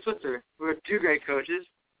Johnson and Barry Switzer, who are two great coaches.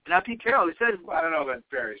 And now Pete Carroll, he said... Well, I don't know about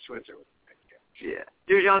Barry Switzer. Yeah.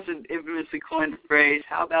 Jimmy Johnson infamously coined the phrase,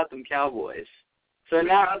 how about them Cowboys? So Jimmy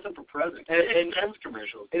now... Johnson for president. And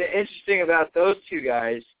commercials. And interesting about those two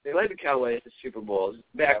guys, they led the Cowboys to Super Bowls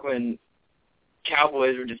back when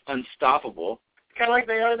Cowboys were just unstoppable. Kind of like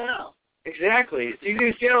they are now. Exactly. So you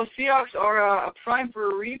think Seattle Seahawks are a prime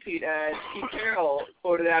for a repeat, as Pete Carroll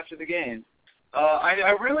quoted after the game.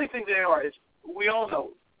 I really think they are. We all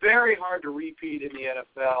know, very hard to repeat in the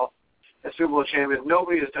NFL as Super Bowl champions.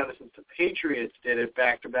 Nobody has done it since the Patriots did it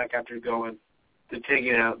back-to-back after going to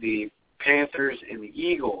taking out the Panthers and the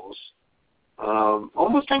Eagles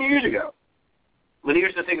almost 10 years ago. But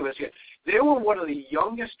here's the thing about it. They were one of the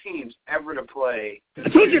youngest teams ever to play. I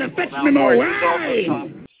told you to fetch me more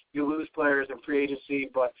wine. You lose players in free agency,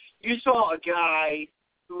 but you saw a guy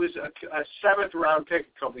who was a seventh-round pick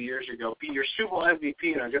a couple of years ago be your Super Bowl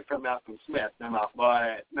MVP, and our good friend Malcolm Smith.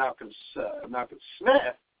 Malcolm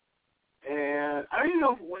Smith. And I don't even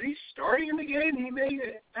know, was he starting in the game? He may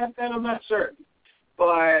have been, I'm not certain.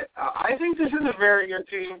 But I think this is a very good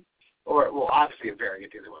team, obviously a very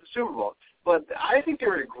good team. They won the Super Bowl. But I think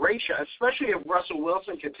they're in a great shot, especially if Russell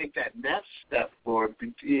Wilson can take that next step forward,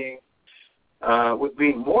 with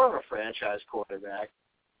being more of a franchise quarterback.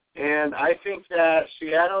 And I think that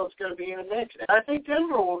Seattle is going to be in the mix. And I think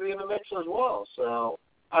Denver will be in the mix as well. So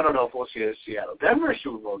I don't know if we'll see a Seattle-Denver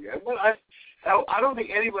Super Bowl game, but I don't think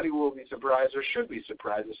anybody will be surprised or should be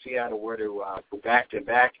surprised if Seattle were to go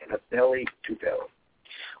back-to-back in a belly-to-belly.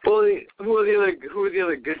 Well, who are the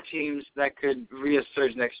other good teams that could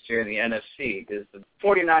resurge next year in the NFC? Because the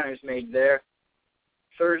 49ers made their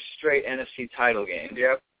third straight NFC title game.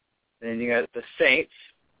 Yep. And then you got the Saints,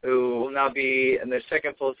 who will now be in their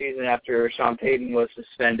second full season after Sean Payton was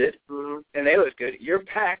suspended. Mm-hmm. And they look good. Your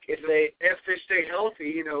Pack, if they stay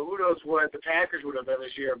healthy, who knows what the Packers would have done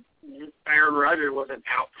this year. Aaron Rodgers wasn't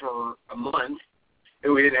out for a month,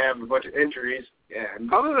 and we didn't have a bunch of injuries. And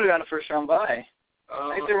probably would have gotten a first-round bye.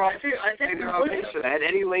 I think they're on pace for that.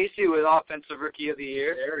 Eddie Lacy was Offensive Rookie of the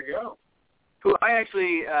Year. There we go. Who I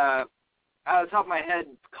actually, out of the top of my head,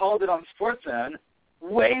 called it on SportsZone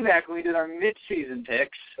way back when we did our mid-season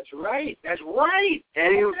picks. That's right.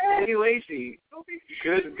 Eddie Lacy,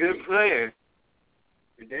 good player.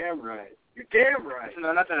 You're damn right.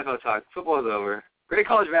 No, not the NFL talk. Football's over. Great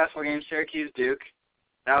college basketball game, Syracuse, Duke.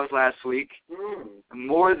 That was last week.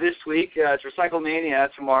 More this week. It's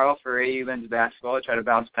Recyclemania tomorrow for AU men's basketball. They try to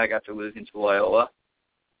bounce back after losing to Loyola.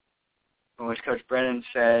 In which Coach Brennan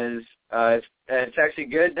says it's actually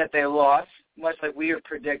good that they lost, much like we have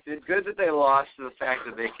predicted. Good that they lost to the fact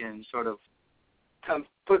that they can sort of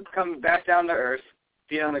come back down to earth,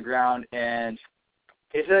 feet on the ground, and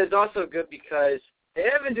he says it's also good because they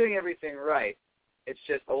have been doing everything right. It's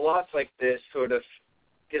just a loss like this sort of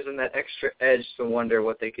gives them that extra edge to wonder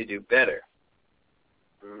what they could do better.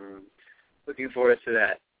 Looking forward to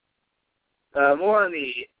that. More on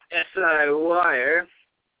the SI Wire.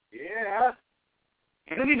 Yeah.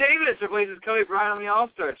 Anthony Davis replaces Kobe Bryant on the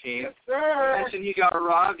All-Star team. Yes, sir. I mentioned he got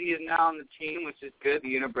robbed. He is now on the team, which is good.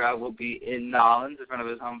 The Unibrow will be in Nolens in front of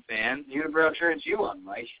his home fans. Unibrow turns you on,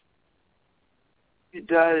 Mike. It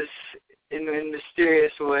does in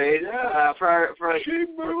mysterious ways. She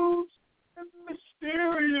moves in a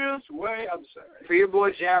mysterious way. I'm sorry. For your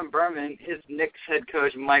boy Jaron Berman, his Knicks head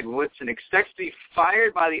coach Mike Woodson expects to be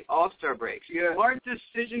fired by the All-Star break. Yeah. Smart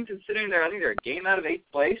decision considering they're a game out of 8th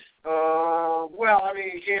place. Well, I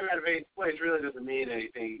mean, a game out of 8th place really doesn't mean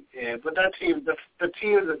anything. Yeah, but that team, the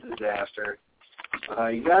team is a disaster.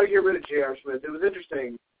 You got to get rid of J.R. Smith. It was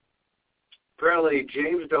interesting. Apparently,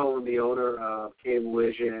 James Dolan, the owner of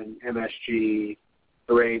Cablevision, MSG,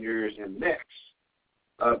 the Rangers, and Knicks,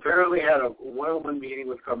 apparently had a one-on-one meeting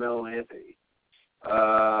with Carmelo Anthony,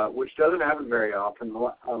 which doesn't happen very often.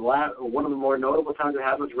 One of the more notable times it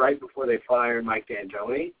happened was right before they fired Mike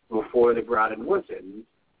D'Antoni, before they brought in Woodson.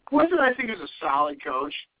 Woodson, I think, is a solid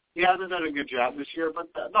coach. He hasn't done a good job this year,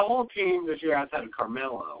 but the whole team this year outside of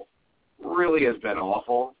Carmelo really has been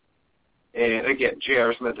awful. And, again,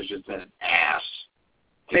 J.R. Smith has just been an ass.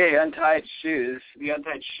 Hey, untied shoes. The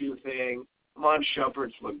untied shoe thing. Amon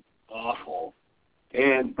Shumpert's looked awful.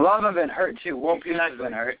 And a lot of them have been hurt, too. Walt Pierce has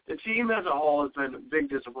been hurt. The team as a whole has been a big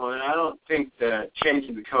disappointment. I don't think that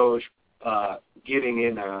changing the coach, getting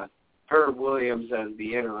in Herb Williams as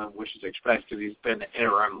the interim, which is expected, he's been the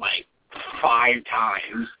interim like 5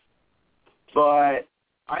 times. But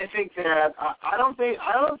I think that I don't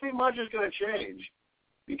think much is going to change.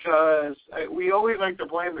 Because we always like to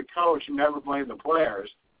blame the coach and never blame the players.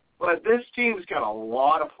 But this team's got a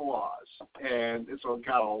lot of flaws, and it's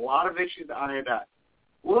got a lot of issues to iron out.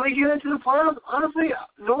 Will they get into the playoffs? Honestly,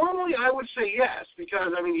 normally I would say yes,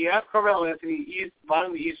 because, I mean, you have Carmelo Anthony,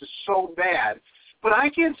 bottom of the East is so bad. But I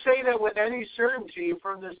can't say that with any certainty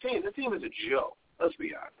from this team. This team is a joke, let's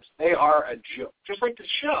be honest. They are a joke, just like the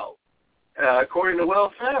show. According to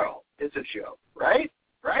Will Ferrell, it's a joke, right?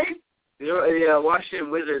 Right? Yeah,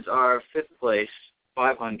 Washington Wizards are 5th place,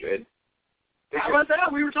 500. How about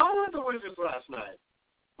that? We were talking about the Wizards last night.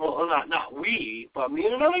 Well, not we, but me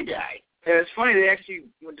and another guy. Yeah, it's funny. They actually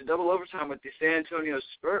went to double overtime with the San Antonio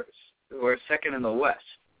Spurs, who are 2nd in the West.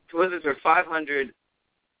 The Wizards are 500,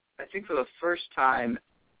 I think, for the first time,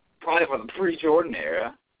 probably for the pre-Jordan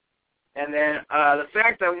era. And then the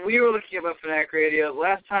fact that we were looking about Fanatic Radio,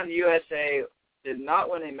 last time the USA did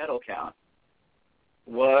not win a medal count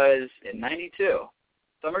was in 92.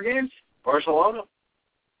 Summer Games? Barcelona.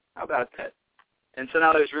 How about that? And so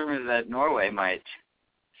now there's rumors that Norway might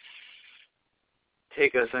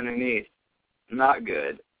take us underneath. Not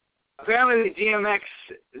good. Apparently the DMX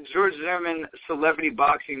George Zimmerman celebrity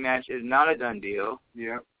boxing match is not a done deal.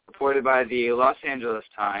 Yeah. Reported by the Los Angeles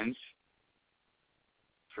Times.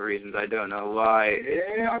 For reasons I don't know why.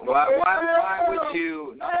 Yeah, why would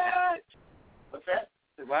you not have it? What's that?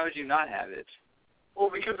 Why would you not have it? Well,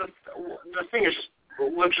 because the thing is,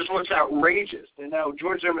 looks outrageous. And now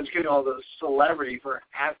George Zimmerman's getting all the celebrity for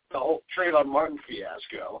the whole Trayvon Martin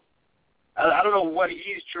fiasco. I don't know what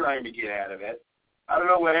he's trying to get out of it. I don't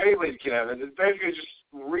know what anybody's getting out of it. It basically just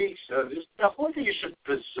reeks of the whole thing is just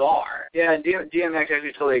bizarre. Yeah, DMX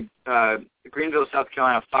actually told the Greenville, South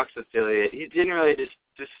Carolina Fox affiliate, he didn't really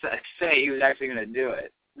just say he was actually going to do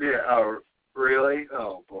it. Yeah, oh, really?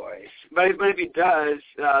 Oh, boy. But if he does,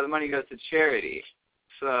 the money goes to charity.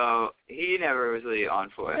 So he never was really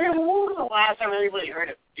on for it. Hey, when was the last time anybody heard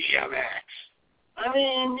of DMX? I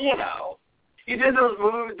mean, you know, he did those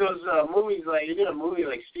movies like he did a movie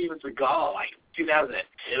like Steven Seagal like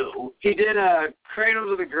 2002. He did Cradle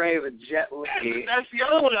to the Grave with Jet Li. That's the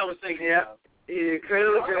other one I was thinking. Yeah, he did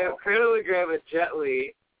Cradle to the Grave with Jet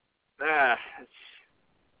Li.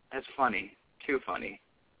 That's funny. Too funny.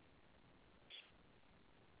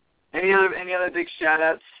 Any other big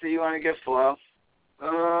shout-outs that you want to give, Flo?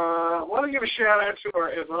 I want to give a shout-out to our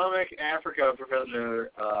Islamic Africa professor,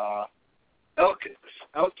 Elke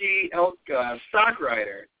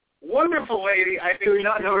Stockwriter. Wonderful lady. I think do we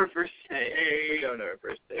not know her first name? You don't know her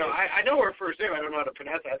first name. No, I know her first name. I don't know how to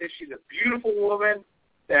pronounce it. I think she's a beautiful woman.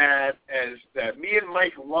 that me and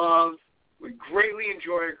Mike love. We greatly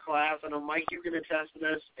enjoy our class. I know, Mike, you can attest to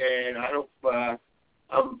this, and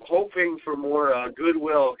I'm hoping for more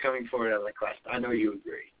goodwill coming forward out of the class. I know you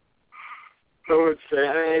agree. So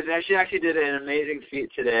she actually did an amazing feat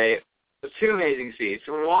today. Two amazing feats.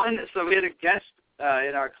 One, so we had a guest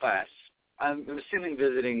in our class. I'm assuming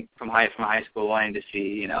visiting from high school, wanting to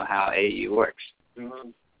see, how AU works. Mm-hmm.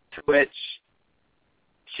 To which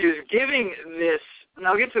she was giving this, and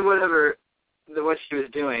I'll get to what she was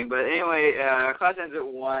doing, but anyway, our class ends at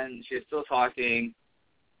 1. She was still talking.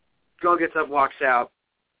 Girl gets up, walks out.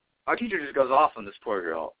 Our teacher just goes off on this poor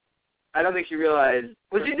girl. I don't think she realized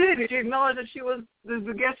what she did. She acknowledged that she was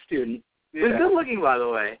the guest student. She was good looking, by the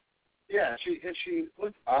way. Yeah, she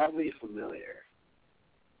looked oddly familiar.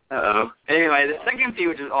 Uh-oh. Anyway, the second thing,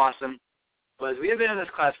 which is awesome, was we have been in this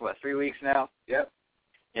class for, 3 weeks now? Yep.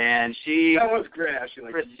 And she that was great,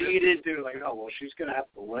 actually. Proceeded to, she's going to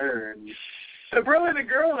have to learn. So really the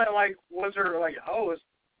girl that, was her, host,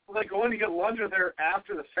 was, going to get lunch with her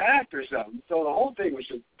after the fact or something. So the whole thing was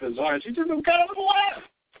just bizarre. She just kind of laughed.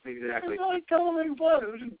 Exactly. It was it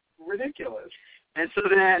was just ridiculous. And so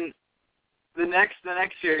then the next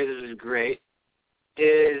series, which is great,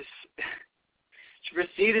 is she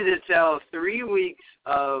proceeded to tell 3 weeks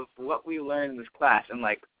of what we learned in this class in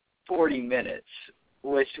 40 minutes,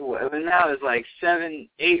 which now is 7,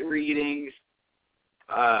 8 readings,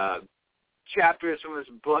 chapters from this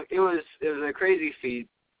book. It was a crazy feat.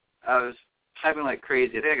 I was typing like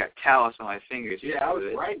crazy. I think I got callus on my fingers. Yeah, I was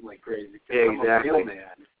writing like crazy. Yeah, exactly. I'm a real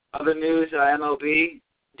man. Other news, MLB,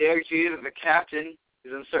 Derek Jeter, the captain,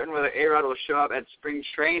 is uncertain whether A-Rod will show up at spring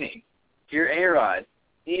training. Dear A-Rod,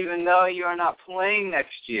 even though you are not playing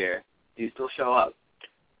next year, do you still show up?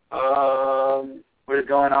 What is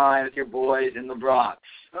going on with your boys in the Bronx?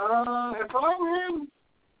 If I were him,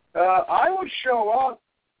 I would show up.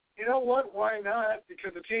 You know what? Why not?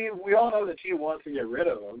 Because the team, we all know the team wants to get rid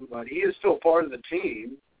of him, but he is still part of the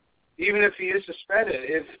team. Even if he is suspended,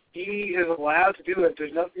 if he is allowed to do it,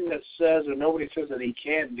 there's nothing that says or nobody says that he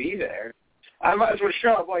can't be there. I might as well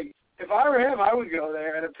show up. If I were him, I would go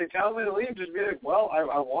there, and if they tell me to leave, just be like, well, I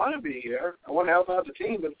want to be here. I want to help out the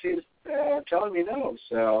team, but the team's telling me no.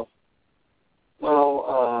 So,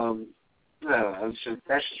 no, that's just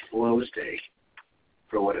Flo's take,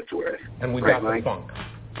 for what it's worth. And we got Mike? the funk.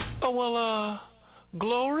 Oh, well,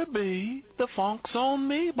 glory be, the funk's on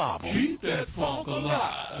me, Bobble. Keep that funk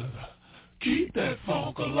alive. Keep that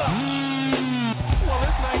funk alive. Well,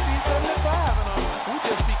 it's 1975, and we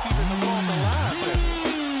just be keeping the funk alive.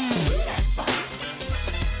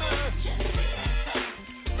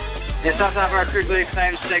 It's time for our critically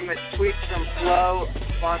acclaimed segment, Tweets from Flo,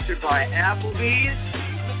 sponsored by Applebee's.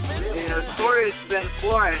 The story has been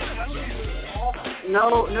flowing.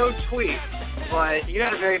 No tweet, but you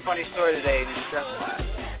had a very funny story today to discuss that.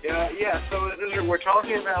 Yeah, so we're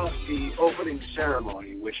talking about the opening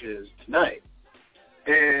ceremony, which is tonight.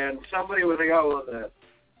 And somebody was like,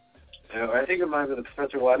 I think it might have been the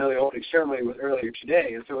professor, I know the opening ceremony was earlier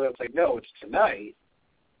today. And so it's like, no, it's tonight.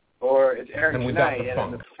 Or it's airing tonight.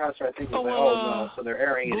 And the professor, I think, was no, so they're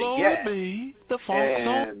airing it again. Be the funk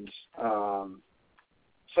and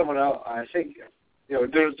someone else, I think,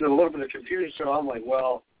 there's a little bit of confusion, so I'm like,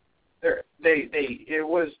 well, it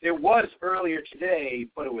was earlier today,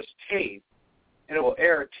 but it was taped, and it will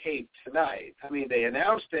air taped tonight. I mean, they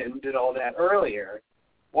announced it and did all that earlier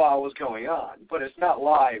while it was going on, but it's not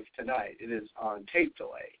live tonight. It is on tape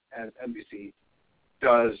delay, as NBC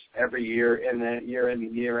does every year, and then year in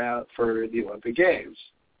and year out for the Olympic Games.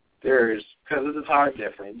 Because of the time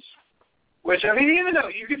difference, which, I mean, even though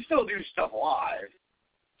you can still do stuff live,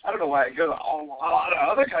 I don't know why, because a lot of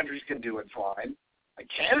other countries can do it fine. Like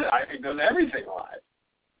Canada, I think, does everything live.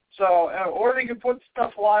 So, or they can put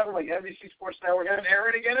stuff live on like NBC Sports Network and air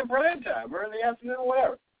it again in prime time or in the afternoon or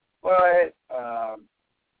whatever. But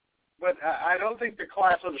I don't think the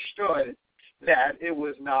class understood that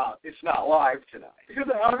it's not live tonight. Because,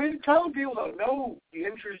 I mean, common people don't know the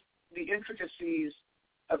intricacies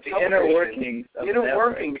of the inner workings,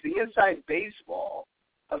 the inside baseball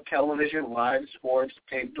of television, live sports,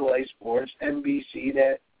 tape delay sports, NBC,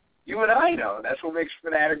 that you and I know. That's what makes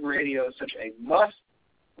Fanatic Radio such a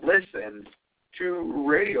must-listen to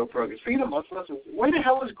radio program. Speaking of must-listen, where the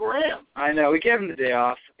hell is Graham? I know. We gave him the day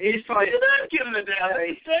off. He's probably not giving the day off.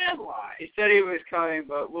 That's a damn lie. He said he was coming,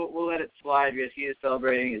 but we'll let it slide because he is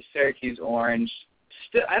celebrating his Syracuse Orange.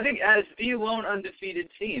 Still, I think as the lone undefeated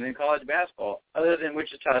team in college basketball, other than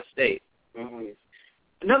Wichita State. Mm-hmm.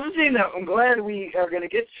 Another thing that I'm glad we are going to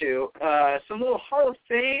get to, some little Hall of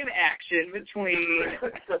Fame action between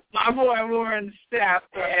my boy Warren Sapp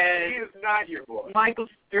and he is not your boy. Michael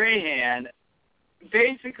Strahan.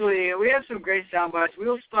 Basically, we have some great sound bites.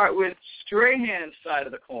 We'll start with Strahan's side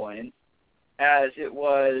of the coin, as it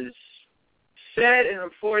was said and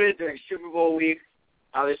reported during Super Bowl week.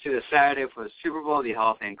 Obviously, the Saturday before the Super Bowl, the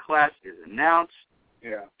Hall of Fame class is announced.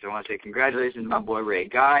 Yeah. So I want to say congratulations to my boy Ray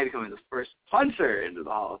Guy becoming the first punter into the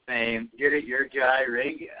Hall of Fame. Get it, your guy,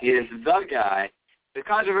 Ray Guy. He is the guy. The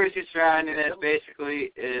controversy surrounding it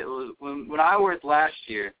basically, it was when I worked last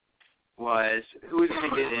year, was who was going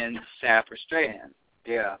to get in, Sapp or Strahan.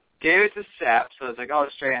 Yeah. Gave it to Sapp, so it's like, oh,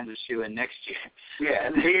 Strahan's a shoe-in next year. Yeah,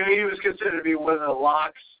 and he was considered to be one of the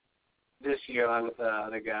locks this year along with the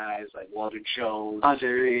other guys like Walter Jones. Andre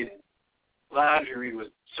Reed. Well, Andre Reed was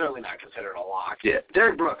certainly not considered a lock. Yeah,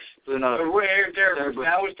 Derek Brooks was another. Derek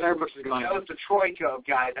Brooks is going. That was the troika of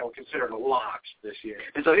guys that were considered locks this year.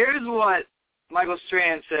 And so here's what Michael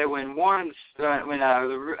Strahan said when Warren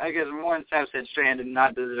Sapp said Strahan did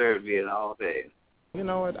not deserve to be in the Hall of Fame. You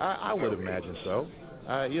know what? I would imagine so.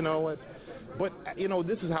 You know what? But, you know,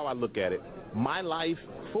 this is how I look at it. My life,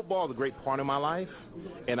 football is a great part of my life,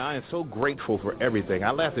 and I am so grateful for everything.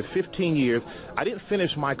 I lasted 15 years. I didn't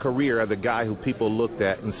finish my career as a guy who people looked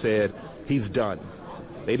at and said, he's done.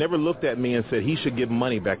 They never looked at me and said, he should give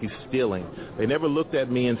money back, he's stealing. They never looked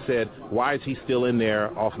at me and said, why is he still in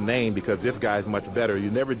there off name because this guy's much better.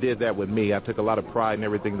 You never did that with me. I took a lot of pride in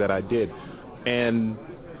everything that I did. And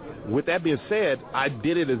with that being said, I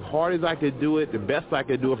did it as hard as I could do it, the best I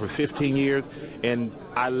could do it for 15 years, and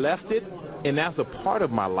I left it, and that's a part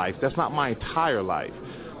of my life. That's not my entire life.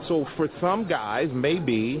 So for some guys,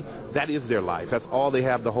 maybe that is their life. That's all they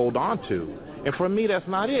have to hold on to. And for me, that's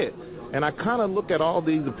not it. And I kind of look at all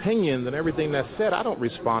these opinions and everything that's said. I don't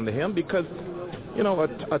respond to him because, you know,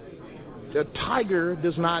 a tiger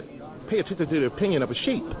does not pay attention to the opinion of a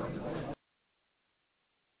sheep.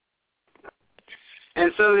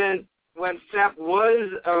 And so then when Strahan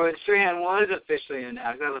was officially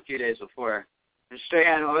announced, that was a few days before, and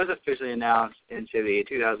Strahan was officially announced into the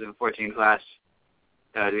 2014 class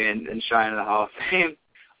to be enshrined in the Hall of Fame,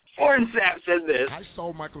 Warren Sapp said this. I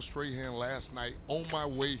saw Michael Strahan last night on my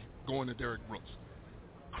way going to Derek Brooks.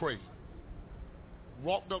 Crazy.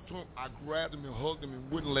 Walked up to him, I grabbed him and hugged him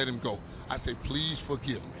and wouldn't let him go. I said, please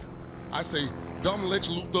forgive me. I say, dumb Lex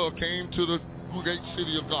Luthor came to the great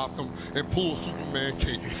city of Gotham and pulled Superman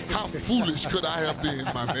cape. How foolish could I have been,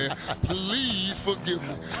 my man? Please forgive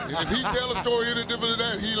me. And if he tell a story any different than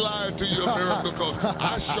that, he lied to you, America, because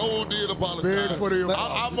I sure did apologize. I'm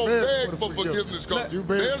going to beg for forgiveness, because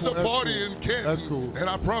there's a party in Canton, and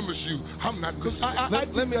I promise you, I'm not going to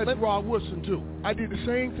Let me add Rod Woodson, too. I did the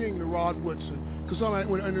same thing to Rod Woodson, because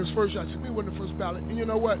when in his first shot, he wasn't the first ballot. And you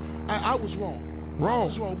know what? I was wrong. I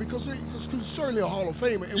was wrong because he's certainly a Hall of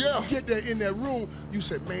Famer. And when you get there in that room, you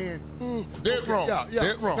say, man, dead wrong.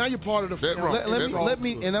 Dead wrong. Now you're part of the family. Let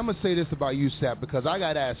me, and I'm going to say this about you, Sapp, because I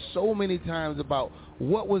got asked so many times about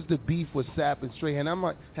what was the beef with Sapp and Strahan.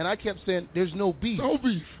 And I kept saying, there's no beef. No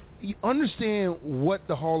beef. You understand what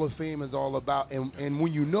the Hall of Fame is all about, and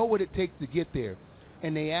when you know what it takes to get there,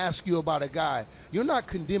 and they ask you about a guy, you're not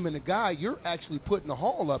condemning a guy. You're actually putting the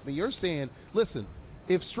Hall up, and you're saying, listen,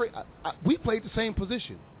 if we played the same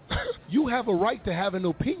position. You have a right to have an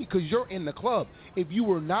opinion because you're in the club. If you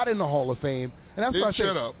were not in the Hall of Fame, and that's what I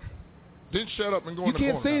said. Then shut up and go in the corner.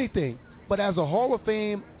 You can't say now. anything. But as a Hall of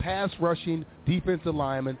Fame pass rushing defensive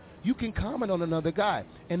lineman, you can comment on another guy.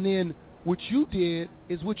 And then what you did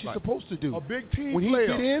is what you're supposed to do. A big team when player.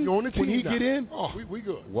 He get in, you're on the team when he now. get in, we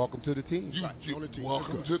good. Welcome to the team.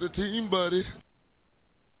 Welcome to the team, buddy.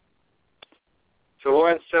 So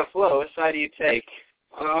Warren Sapp, which side do you take?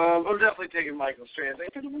 I'm definitely taking Michael Strahan.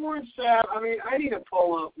 Because Warren Sapp, I mean, I need to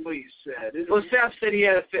pull up what he said. Well, Sapp said he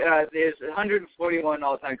had his 141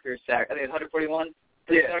 all-time career sack. I think it's 141.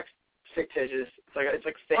 Yeah. Fictitious. It's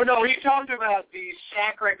like fake. Oh no, he talked about the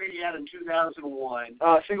sack record he had in 2001.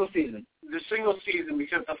 Single season. The single season,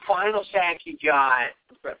 because the final sack he got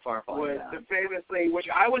Brett Favre was the famous thing, which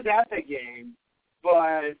I was at the game.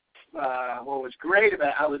 But what was great about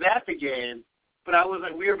it, I was at the game. But I was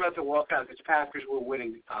like, we were about to walk out because the Packers were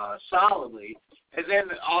winning solidly, and then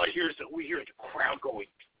we hear the crowd going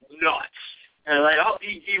nuts, and like, oh,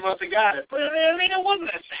 he must have got it, but I mean, it wasn't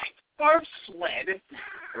a sack. Favre slid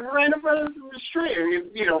right in front of Strahan.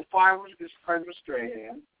 You know, Favre was his friend with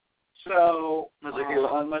Strahan, so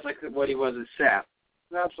much like what he was at Sapp.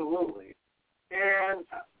 Absolutely, and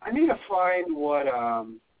I need to find what.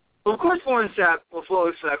 Well, of course, Warren Sapp is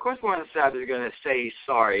going to say he's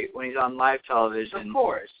sorry when he's on live television. Of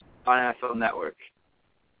course. On NFL Network.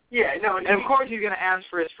 Yeah, no, and of course he's going to ask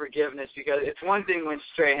for his forgiveness because it's one thing when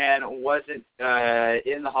Strahan wasn't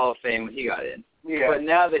in the Hall of Fame when he got in. Yeah. But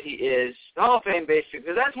now that he is, the Hall of Fame basically,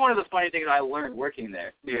 because that's one of the funny things I learned working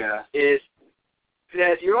there. Yeah. Is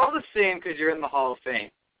that you're all the same because you're in the Hall of Fame.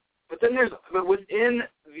 But then but within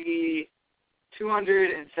the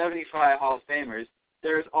 275 Hall of Famers,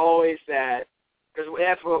 there's always that, because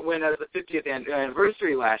that's what when the 50th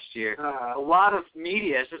anniversary last year, a lot of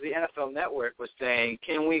media, especially the NFL Network, was saying,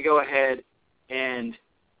 can we go ahead and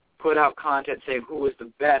put out content saying who was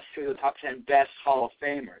the best, who the top 10 best Hall of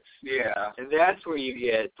Famers? Yeah. And that's where you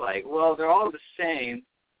get, like, well, they're all the same,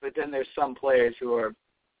 but then there's some players who are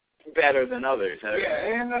better than others.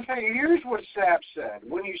 Yeah, and the thing, here's what Sapp said.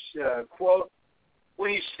 When you, quote,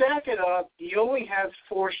 when you stack it up, he only has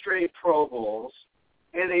 4 straight Pro Bowls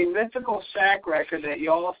and a mythical sack record that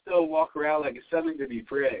y'all still walk around like it's something to be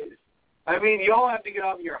praised. I mean, y'all have to get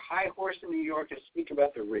off your high horse in New York and speak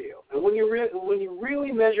about the real. And when you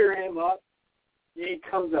really measure him up, he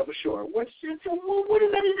comes up short. What does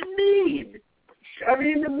that even mean? I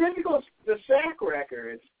mean, the sack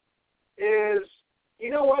record is, you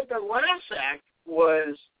know what? The last sack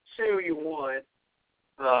was, say what you want,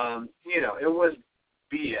 it was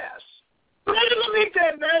BS. But that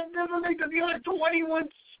doesn't make the other 21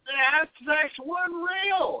 sacks one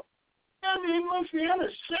real. I mean, let's be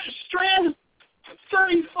honest. Strahan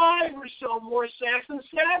 35 or so more sacks than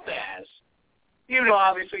Sapp has.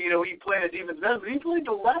 Obviously, he played a defensive end, but he played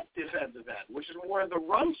the left defensive end, which is more of the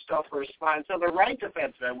run stuffer spot instead of the right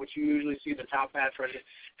defensive end, which you usually see the top pass rusher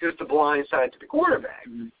just the blind side to the quarterback.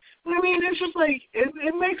 Mm-hmm. But, I mean, it's just like,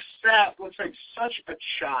 it makes Sapp look like such a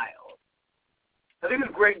child. I think it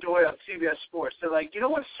was Greg Doyle on CBS Sports. They're like, you know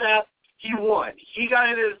what, Sapp? He won. He got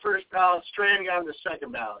into the first ballot. Strahan got in the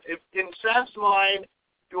second ballot. If in Sapp's mind,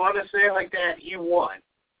 if you want to say it like that, he won.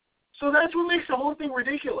 So that's what makes the whole thing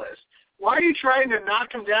ridiculous. Why are you trying to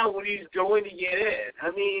knock him down when he's going to get in?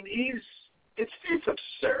 I mean, it's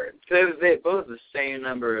absurd. They both the same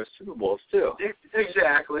number of Super Bowls, too.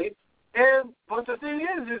 Exactly. But the thing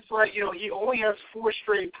is, it's like, he only has 4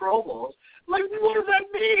 straight Pro Bowls. Like, what does that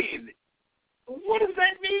mean? What does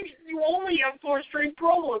that mean? You only have 4 straight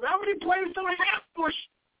Pro Bowls. How many players don't have 4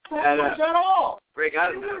 Pro Bowls at all? Break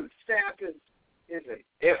out. Staff is it?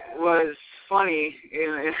 It was funny,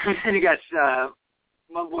 and you got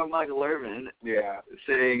my boy Michael Irvin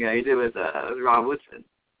saying he did with Rob Woodson.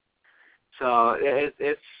 So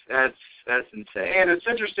that's insane. And it's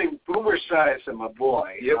interesting. Boomer Esiason, my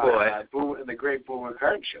boy, your boy, the great Boomer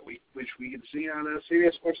Carton Show, which we can see on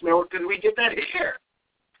CBS Sports Network because we get that here.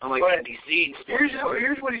 I'm like,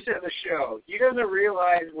 here's what he said in the show. He doesn't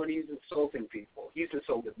realize when he's insulting people. He's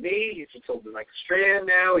insulted me. He's insulted Mike Strahan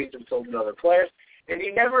now. He's insulted other players. And he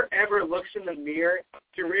never, ever looks in the mirror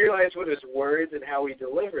to realize what his words and how he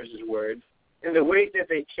delivers his words and the weight that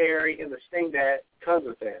they carry and the sting that comes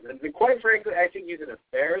with it. And quite frankly, I think he's an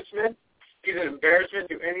embarrassment. He's an embarrassment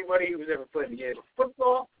to anybody who's ever played in the game of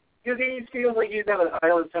football because he feels like he's on an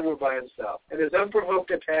island somewhere by himself. And his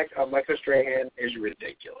unprovoked attack on Michael Strahan is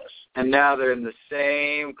ridiculous. And now they're in the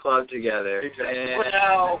same club together. Exactly.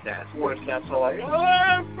 Well, that's all like,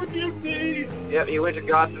 forgive me. Yep, he went to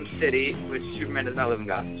Gotham City, which Superman does not live in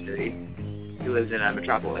Gotham City. He lives in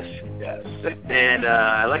Metropolis. Yes. And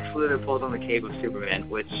Lex Luthor pulls on the cape of Superman,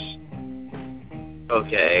 which,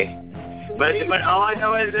 okay. But all I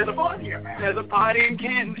know is there's a party in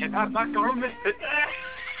Canton, and I'm not going to miss it.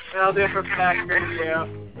 Well, there for Fanatic Radio.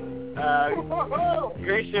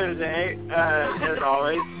 Great show today, as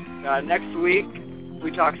always. Next week,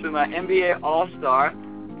 we talk some NBA All-Star.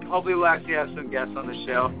 Hopefully we'll actually have some guests on the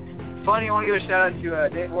show. Funny, I want to give a shout-out to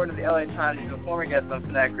Dave Warden of the LA Times. He's a former guest on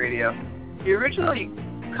Fanatic Radio. He originally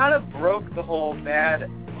kind of broke the whole bad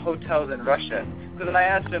hotels in Russia. Because when I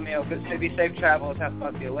asked him, maybe safe travels, have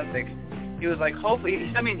fun at the Olympics, he was like, hopefully,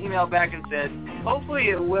 he sent me an email back and said, hopefully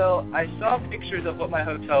it will. I saw pictures of what my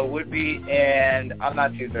hotel would be, and I'm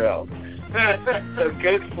not too thrilled. So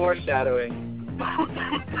good foreshadowing.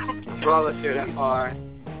 For all of us here that are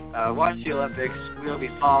watch the Olympics, we'll be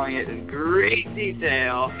following it in great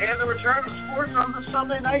detail. And the return of sports on the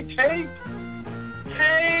Sunday night tape.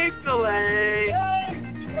 Tape delay.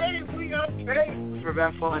 Tape, we got tape. For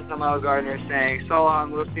Ben Full and Samuel Gardner saying, so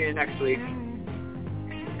long, we'll see you next week.